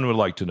 My son would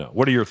like to know.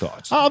 What are your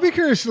thoughts? I'll be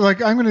curious.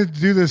 Like, I'm going to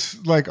do this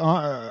like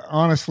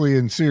honestly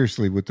and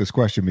seriously with this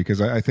question,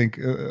 because I think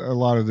a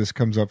lot of this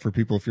comes up for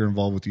people if you're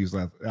involved with youth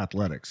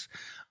athletics.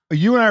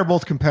 You and I are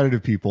both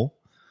competitive people.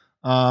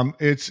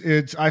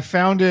 I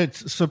found it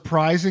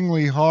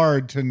surprisingly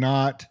hard to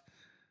not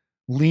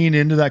lean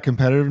into that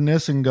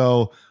competitiveness and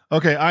go,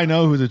 okay, I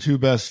know who the 2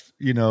 best,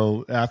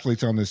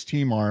 athletes on this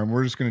team are, and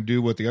we're just going to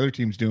do what the other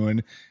team's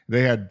doing.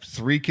 They had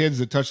 3 kids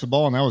that touched the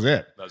ball, and that was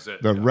it. That's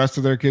it. The rest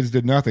of their kids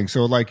did nothing.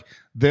 So, like,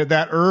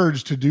 that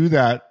urge to do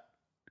that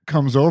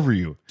comes over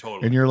you.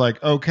 Totally. And you're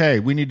like, okay,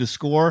 we need to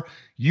score.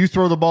 You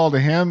throw the ball to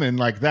him, and,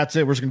 like, that's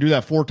it. We're just going to do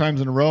that 4 times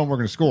in a row, and we're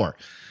going to score.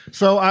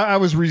 So I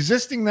was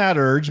resisting that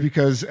urge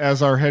because,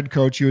 as our head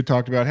coach, you had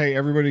talked about, hey,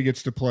 everybody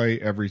gets to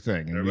play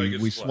everything. And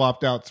we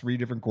swapped out 3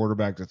 different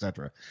quarterbacks,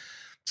 etc.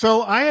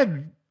 So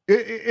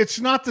it's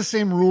not the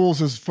same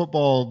rules as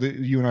football that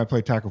you and I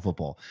play tackle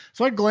football.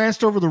 So I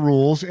glanced over the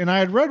rules, and I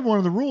had read one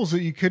of the rules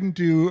that you couldn't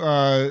do,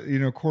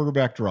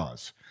 quarterback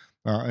draws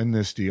in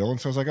this deal. And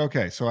so I was like,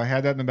 okay, so I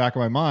had that in the back of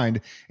my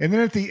mind. And then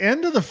at the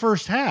end of the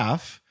first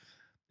half,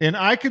 and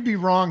I could be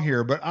wrong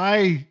here, but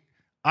I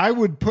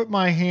would put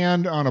my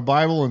hand on a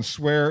Bible and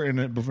swear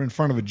in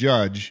front of a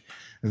judge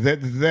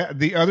that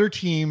the other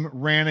team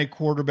ran a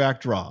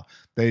quarterback draw.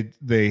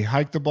 They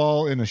hiked the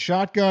ball in a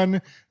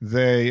shotgun.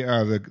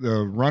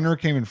 The runner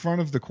came in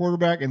front of the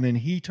quarterback, and then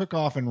he took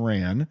off and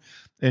ran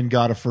and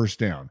got a first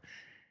down.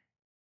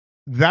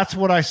 That's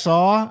what I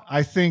saw.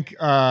 I think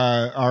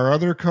our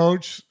other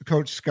coach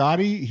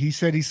Scotty, he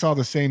said he saw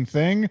the same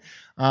thing,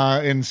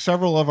 and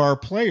several of our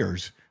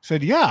players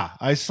said, yeah,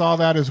 I saw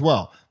that as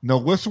well. No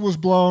whistle was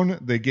blown.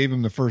 They gave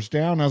him the first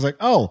down. I was like,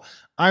 oh,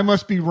 I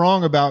must be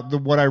wrong about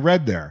what I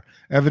read there.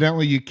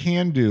 Evidently, you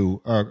can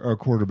do a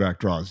quarterback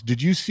draws.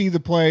 Did you see the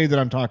play that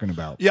I'm talking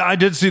about? Yeah, I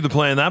did see the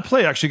play, and that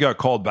play actually got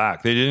called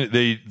back. They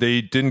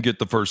didn't get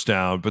the first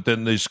down, but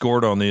then they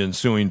scored on the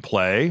ensuing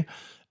play.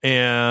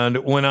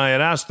 And when I had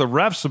asked the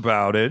refs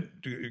about it,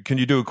 can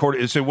you do a quarter?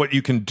 It said what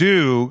you can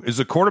do is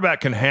the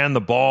quarterback can hand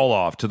the ball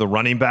off to the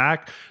running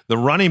back. The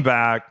running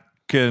back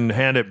can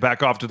hand it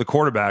back off to the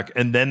quarterback,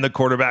 and then the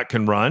quarterback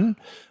can run.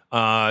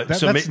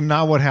 That's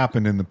not what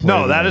happened in the play.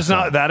 No, that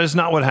is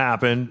not what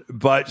happened.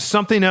 But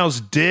something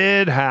else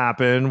did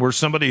happen where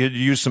somebody had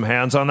used some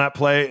hands on that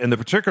play. And the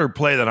particular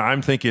play that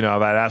I'm thinking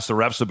of, I'd asked the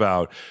refs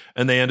about,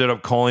 and they ended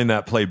up calling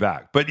that play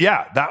back. But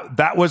yeah,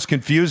 that was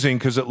confusing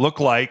because it looked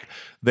like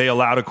they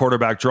allowed a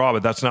quarterback draw,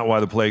 but that's not why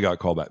the play got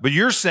called back. But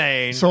you're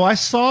saying, so I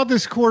saw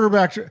this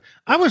quarterback.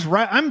 I was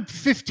right. I'm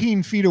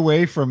 15 feet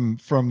away from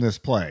this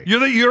play.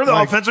 You're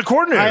the offensive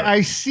coordinator.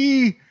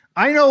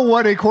 I know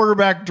what a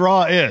quarterback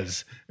draw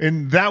is,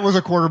 and that was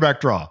a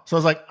quarterback draw. So I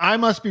was like, I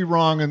must be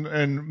wrong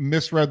and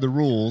misread the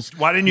rules.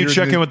 Why didn't you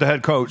check in with the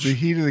head coach? The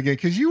heat of the game,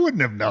 because you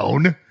wouldn't have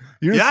known.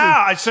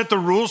 I sent the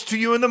rules to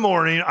you in the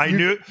morning. I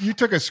knew you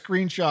took a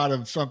screenshot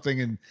of something,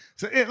 and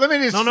so, let me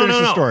just finish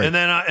the story. And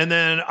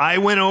then I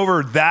went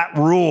over that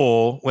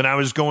rule when I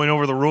was going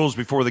over the rules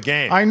before the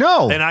game. I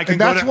know, and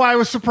that's why I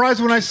was surprised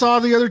when I saw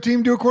the other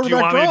team do a quarterback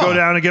draw. Do you want me to go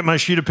down and get my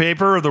sheet of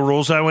paper of the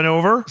rules I went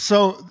over?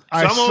 So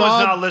someone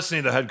was not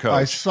listening to the head coach.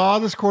 I saw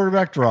this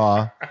quarterback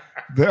draw.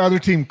 The other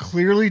team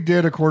clearly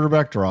did a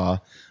quarterback draw.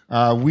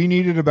 We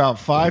needed about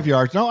 5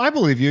 yards. No, I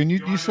believe you, and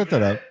you set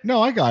that up.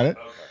 No, I got it.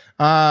 Okay.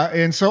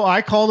 And so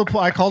I called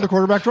the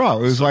quarterback draw.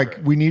 It was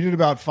we needed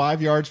about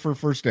 5 yards for a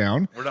first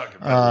down. We're not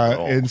competitive at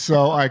all. And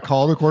so I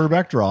called the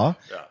quarterback draw.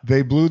 Yeah.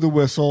 They blew the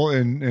whistle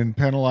and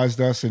penalized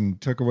us and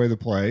took away the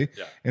play.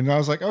 Yeah. And I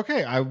was like,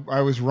 okay,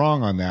 I was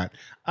wrong on that.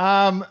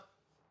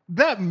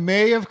 That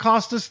may have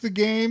cost us the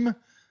game.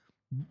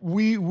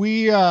 We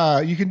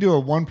you can do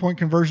a 1-point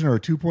conversion or a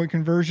 2-point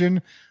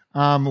conversion.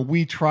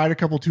 We tried a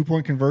couple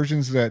 2-point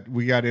conversions that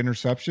we got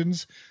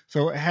interceptions.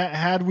 So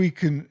had we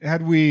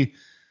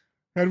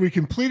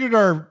completed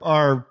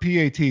our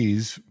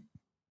PATs,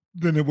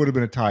 then it would have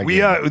been a tie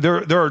game.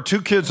 There are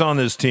two kids on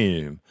this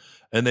team,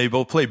 and they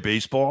both play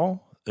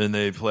baseball, and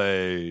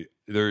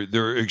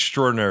they're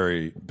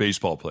extraordinary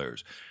baseball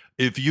players.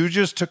 If you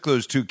just took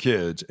those two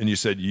kids and you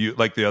said, you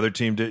like the other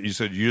team did, you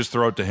said you just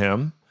throw it to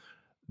him,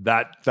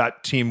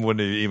 that team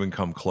wouldn't have even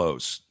come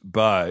close.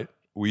 But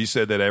we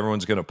said that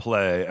everyone's going to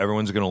play,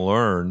 everyone's going to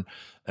learn,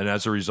 and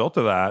as a result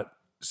of that,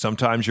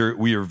 sometimes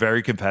we are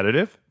very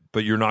competitive,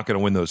 but you're not going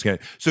to win those games.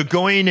 So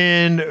going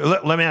in,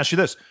 let me ask you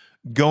this: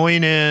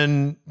 going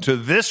in to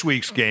this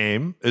week's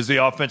game as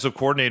the offensive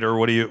coordinator,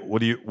 what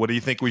do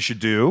you think we should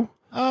do?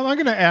 I'm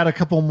going to add a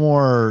couple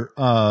more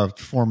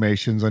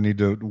formations. I need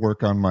to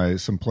work on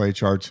some play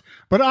charts,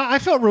 but I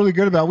felt really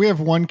good about it. We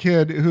have one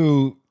kid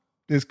who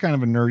is kind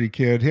of a nerdy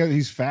kid.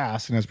 He's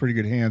fast and has pretty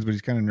good hands, but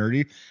he's kind of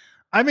nerdy.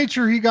 I made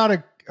sure he got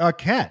a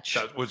catch.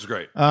 That was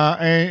great.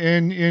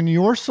 And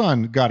your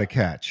son got a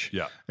catch.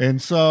 Yeah.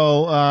 And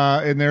so,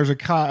 and there's a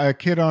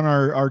kid on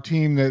our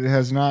team that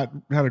has not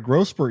had a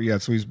growth spurt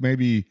yet. So he's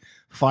maybe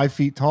 5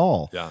 feet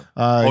tall.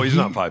 Yeah. He's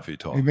not 5 feet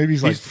tall. Maybe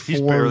he's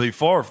barely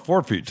 4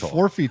 feet tall.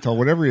 4 feet tall,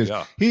 whatever he is.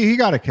 Yeah. He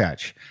got a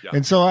catch. Yeah.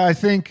 And so I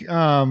think,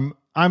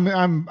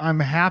 I'm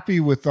happy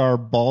with our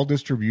ball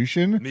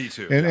distribution. Me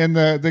too. And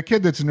the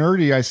kid that's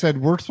nerdy, I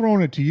said, we're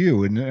throwing it to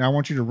you, and I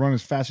want you to run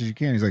as fast as you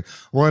can. He's like,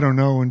 well, I don't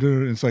know. And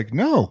it's like,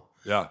 no.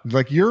 Yeah.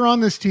 Like, you're on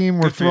this team.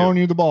 We're throwing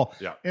you the ball.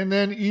 Yeah. And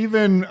then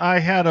even I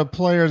had a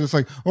player that's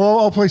like, oh,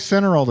 I'll play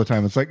center all the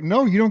time. It's like,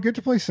 no, you don't get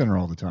to play center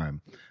all the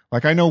time.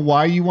 Like, I know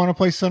why you want to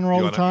play center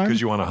all the time. Because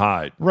you want to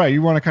hide. Right.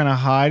 You want to kind of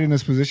hide in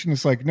this position.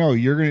 It's like, no,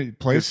 you're going to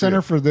play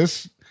center for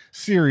this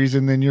series,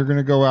 and then you're going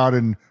to go out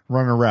and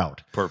run a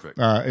route. Perfect.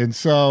 And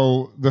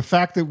so the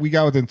fact that we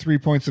got within 3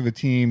 points of a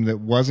team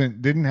that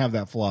didn't have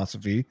that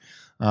philosophy,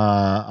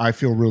 I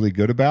feel really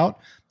good about.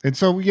 And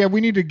so, yeah,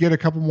 we need to get a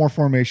couple more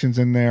formations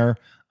in there.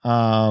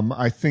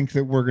 I think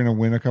that we're going to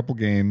win a couple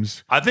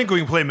games. I think we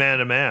can play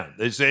man-to-man.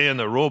 They say in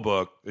the rule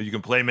book that you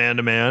can play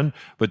man-to-man,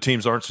 but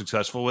teams aren't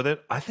successful with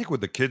it. I think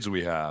with the kids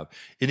we have,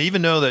 and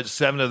even though that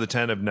 7 of the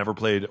 10 have never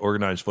played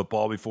organized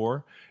football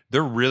before,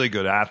 they're really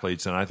good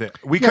athletes, and I think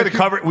we could have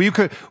covered. We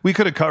could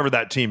have covered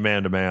that team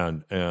man to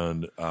man,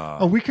 and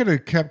we could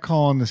have kept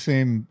calling the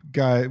same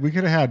guy. We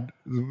could have had,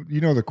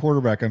 the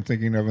quarterback I'm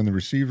thinking of, and the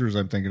receivers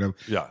I'm thinking of.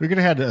 Yeah, we could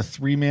have had a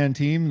 3-man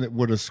team that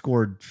would have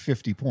scored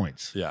 50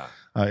 points. Yeah,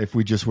 if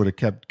we just would have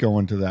kept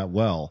going to that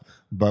well,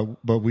 but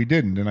we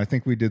didn't, and I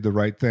think we did the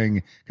right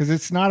thing because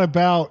it's not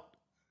about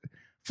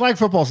flag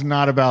football. Is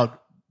not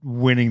about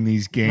winning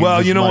these games. Well,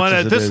 as you know much what?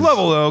 as At it this is.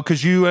 level, though,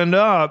 because you end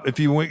up, if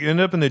you end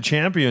up in the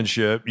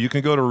championship, you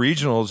can go to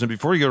regionals. And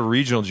before you go to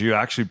regionals, you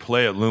actually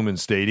play at Lumen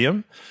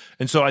Stadium.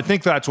 And so I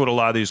think that's what a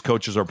lot of these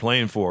coaches are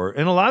playing for.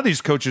 And a lot of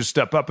these coaches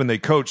step up and they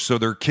coach so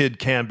their kid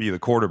can be the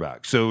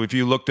quarterback. So if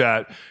you looked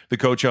at the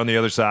coach on the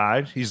other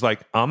side, he's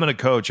like, I'm going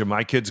to coach and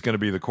my kid's going to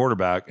be the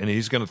quarterback. And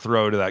he's going to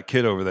throw to that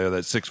kid over there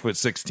that's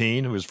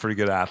 6'16", who is a pretty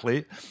good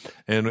athlete.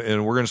 And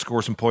we're going to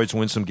score some points,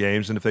 win some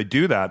games. And if they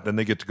do that, then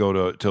they get to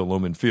go to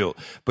Lumen Field.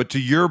 But to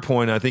your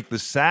point, I think the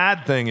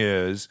sad thing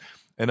is,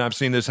 and I've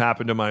seen this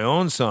happen to my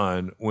own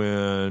son,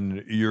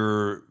 when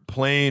you're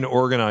playing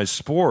organized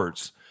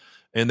sports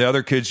and the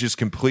other kids just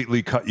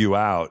completely cut you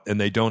out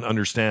and they don't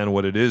understand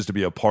what it is to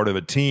be a part of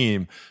a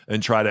team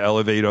and try to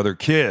elevate other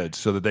kids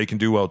so that they can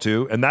do well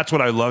too. And that's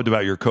what I loved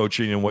about your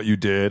coaching and what you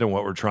did and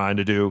what we're trying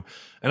to do.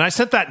 And I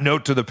sent that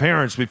note to the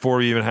parents before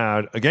we even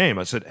had a game.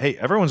 I said, hey,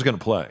 everyone's going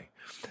to play.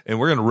 And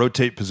we're going to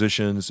rotate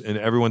positions and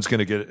everyone's going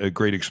to get a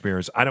great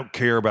experience. I don't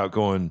care about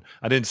going,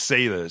 I didn't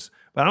say this,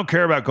 but I don't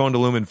care about going to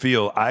Lumen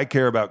Field. I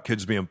care about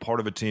kids being part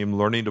of a team,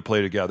 learning to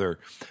play together,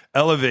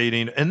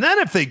 elevating. And then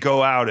if they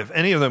go out, if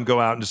any of them go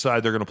out and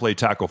decide they're going to play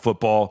tackle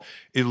football,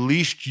 at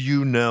least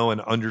you know and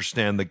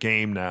understand the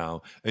game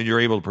now, and you're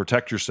able to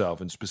protect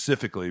yourself and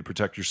specifically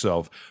protect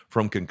yourself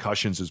from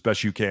concussions as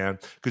best you can.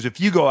 Because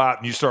if you go out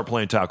and you start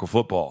playing tackle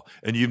football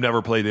and you've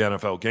never played the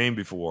NFL game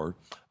before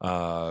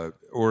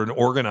or an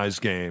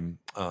organized game,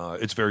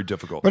 it's very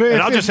difficult. But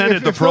and I'll just end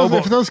it. The Pro Bowl.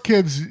 If those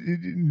kids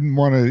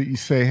want to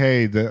say,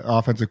 "Hey, the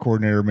offensive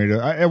coordinator made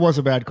it was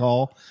a bad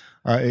call,"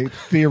 it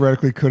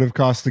theoretically could have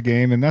cost the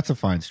game, and that's a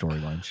fine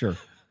storyline. Sure,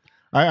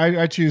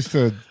 I choose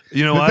to.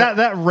 You know what?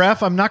 That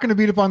ref, I'm not going to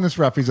beat up on this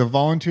ref. He's a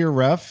volunteer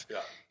ref.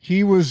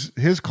 Yeah.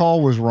 His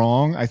call was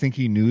wrong. I think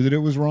he knew that it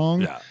was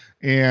wrong.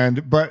 Yeah.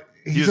 But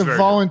he's a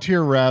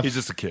volunteer ref. He's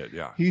just a kid,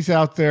 yeah. He's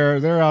out there.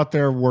 They're out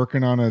there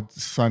working on a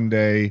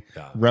Sunday,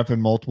 repping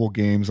multiple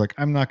games. Like,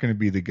 I'm not going to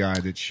be the guy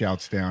that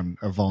shouts down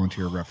a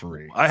volunteer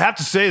referee. I have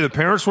to say, the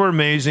parents were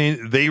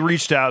amazing. They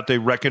reached out. They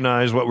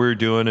recognized what we were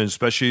doing, and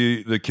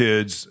especially the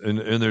kids. And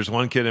there's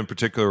one kid in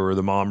particular where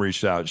the mom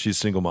reached out. She's a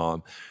single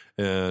mom.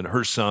 And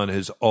her son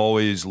has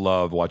always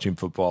loved watching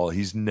football.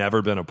 He's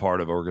never been a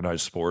part of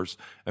organized sports.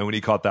 And when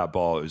he caught that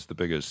ball, it was the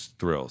biggest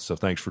thrill. So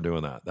thanks for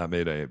doing that. That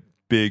made a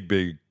big,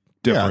 big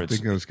difference. Yeah, I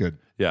think it was good.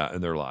 Yeah,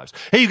 in their lives.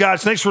 Hey, you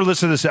guys, thanks for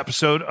listening to this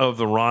episode of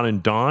the Ron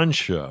and Don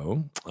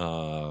Show.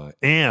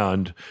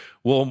 And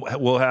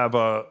we'll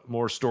have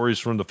more stories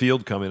from the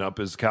field coming up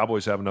as the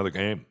Cowboys have another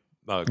game.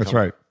 That's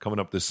right. Coming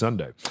up this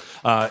Sunday.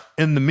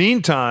 In the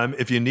meantime,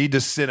 if you need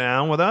to sit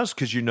down with us,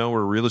 because you know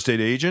we're real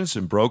estate agents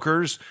and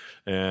brokers,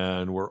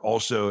 and we're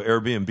also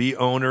Airbnb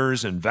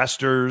owners,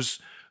 investors.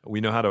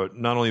 We know how to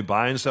not only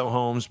buy and sell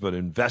homes, but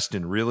invest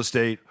in real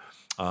estate.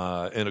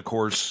 And of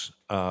course,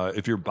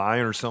 if you're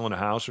buying or selling a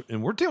house,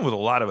 and we're dealing with a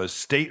lot of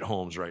estate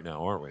homes right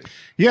now, aren't we?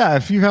 Yeah,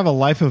 if you have a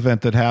life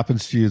event that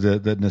happens to you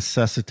that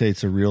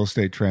necessitates a real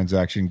estate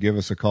transaction, give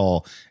us a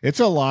call. It's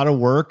a lot of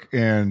work,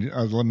 and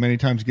many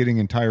times getting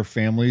entire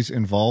families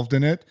involved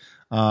in it.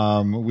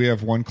 We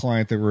have one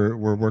client that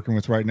we're working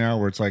with right now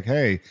where it's like,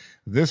 hey,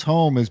 this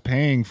home is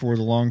paying for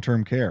the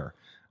long-term care.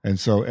 And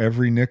so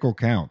every nickel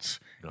counts.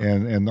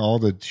 And all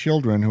the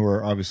children who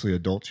are obviously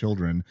adult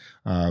children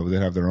that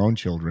have their own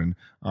children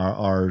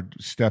are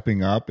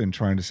stepping up and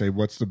trying to say,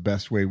 what's the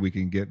best way we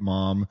can get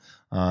mom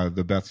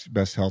the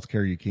best health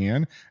care you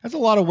can? That's a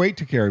lot of weight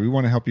to carry. We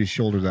want to help you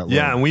shoulder that load.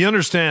 Yeah, and we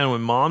understand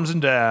when moms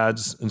and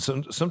dads, and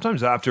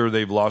sometimes after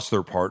they've lost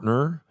their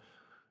partner,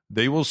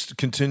 they will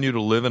continue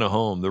to live in a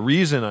home. The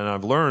reason, and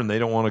I've learned, they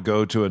don't want to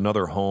go to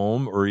another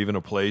home or even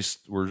a place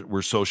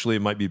where socially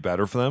it might be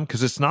better for them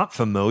because it's not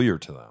familiar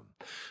to them.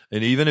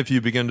 And even if you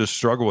begin to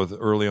struggle with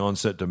early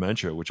onset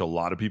dementia, which a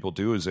lot of people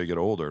do as they get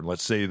older, and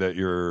let's say that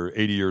you're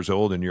 80 years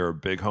old and you're a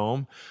big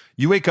home,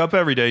 you wake up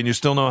every day and you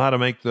still know how to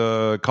make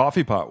the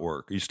coffee pot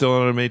work. You still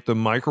know how to make the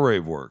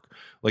microwave work.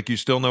 Like you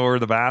still know where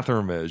the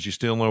bathroom is. You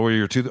still know where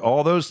your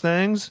all those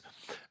things.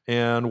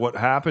 And what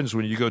happens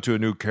when you go to a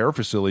new care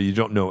facility, you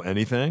don't know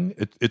anything.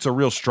 It's a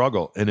real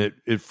struggle, and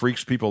it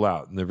freaks people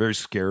out, and they're very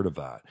scared of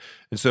that.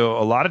 And so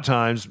a lot of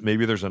times,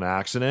 maybe there's an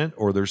accident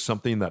or there's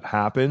something that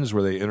happens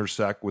where they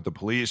intersect with the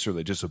police or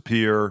they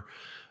disappear.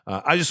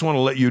 I just want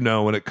to let you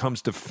know when it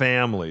comes to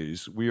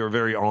families, we are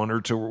very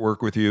honored to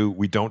work with you.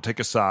 We don't take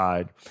a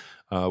side.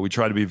 We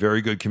try to be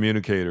very good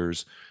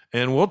communicators.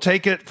 And we'll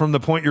take it from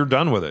the point you're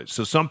done with it.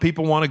 So some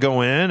people want to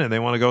go in and they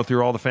want to go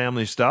through all the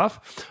family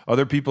stuff.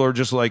 Other people are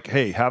just like,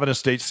 hey, have an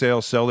estate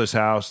sale, sell this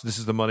house. This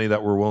is the money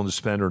that we're willing to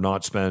spend or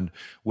not spend.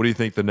 What do you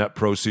think the net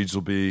proceeds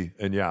will be?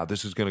 And yeah,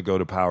 this is going to go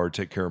to Power,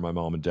 take care of my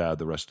mom and dad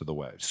the rest of the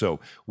way. So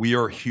we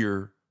are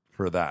here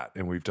for that.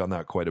 And we've done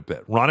that quite a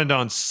bit.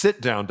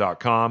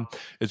 RonandDonSitDown.com.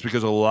 It's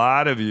because a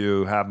lot of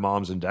you have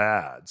moms and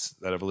dads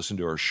that have listened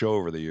to our show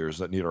over the years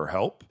that need our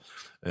help.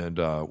 And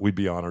we'd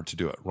be honored to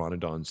do it.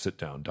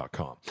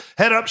 RonandDonSitDown.com.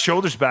 Head up,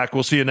 shoulders back.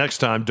 We'll see you next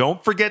time.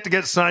 Don't forget to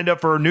get signed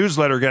up for our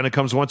newsletter. Again, it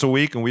comes once a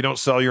week, and we don't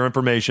sell your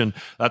information.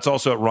 That's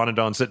also at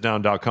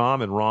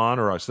RonandDonSitDown.com. And Ron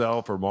or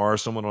myself or Mara,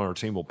 someone on our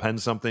team will pen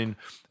something.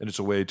 And it's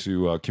a way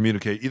to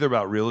communicate either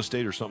about real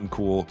estate or something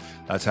cool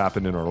that's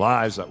happened in our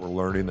lives that we're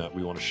learning that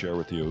we want to share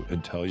with you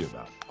and tell you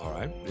about. All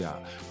right? Yeah.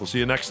 We'll see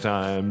you next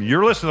time.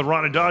 You're listening to The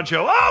Ron and Don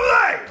Show all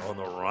day on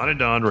the Ron and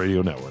Don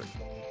Radio Network.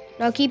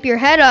 Now keep your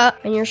head up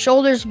and your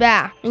shoulders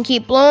back and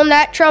keep blowing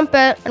that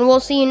trumpet, and we'll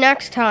see you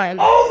next time.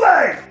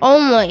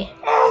 Only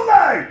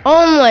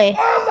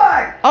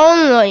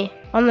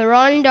on the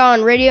Ron and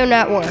Don Radio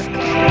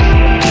Network.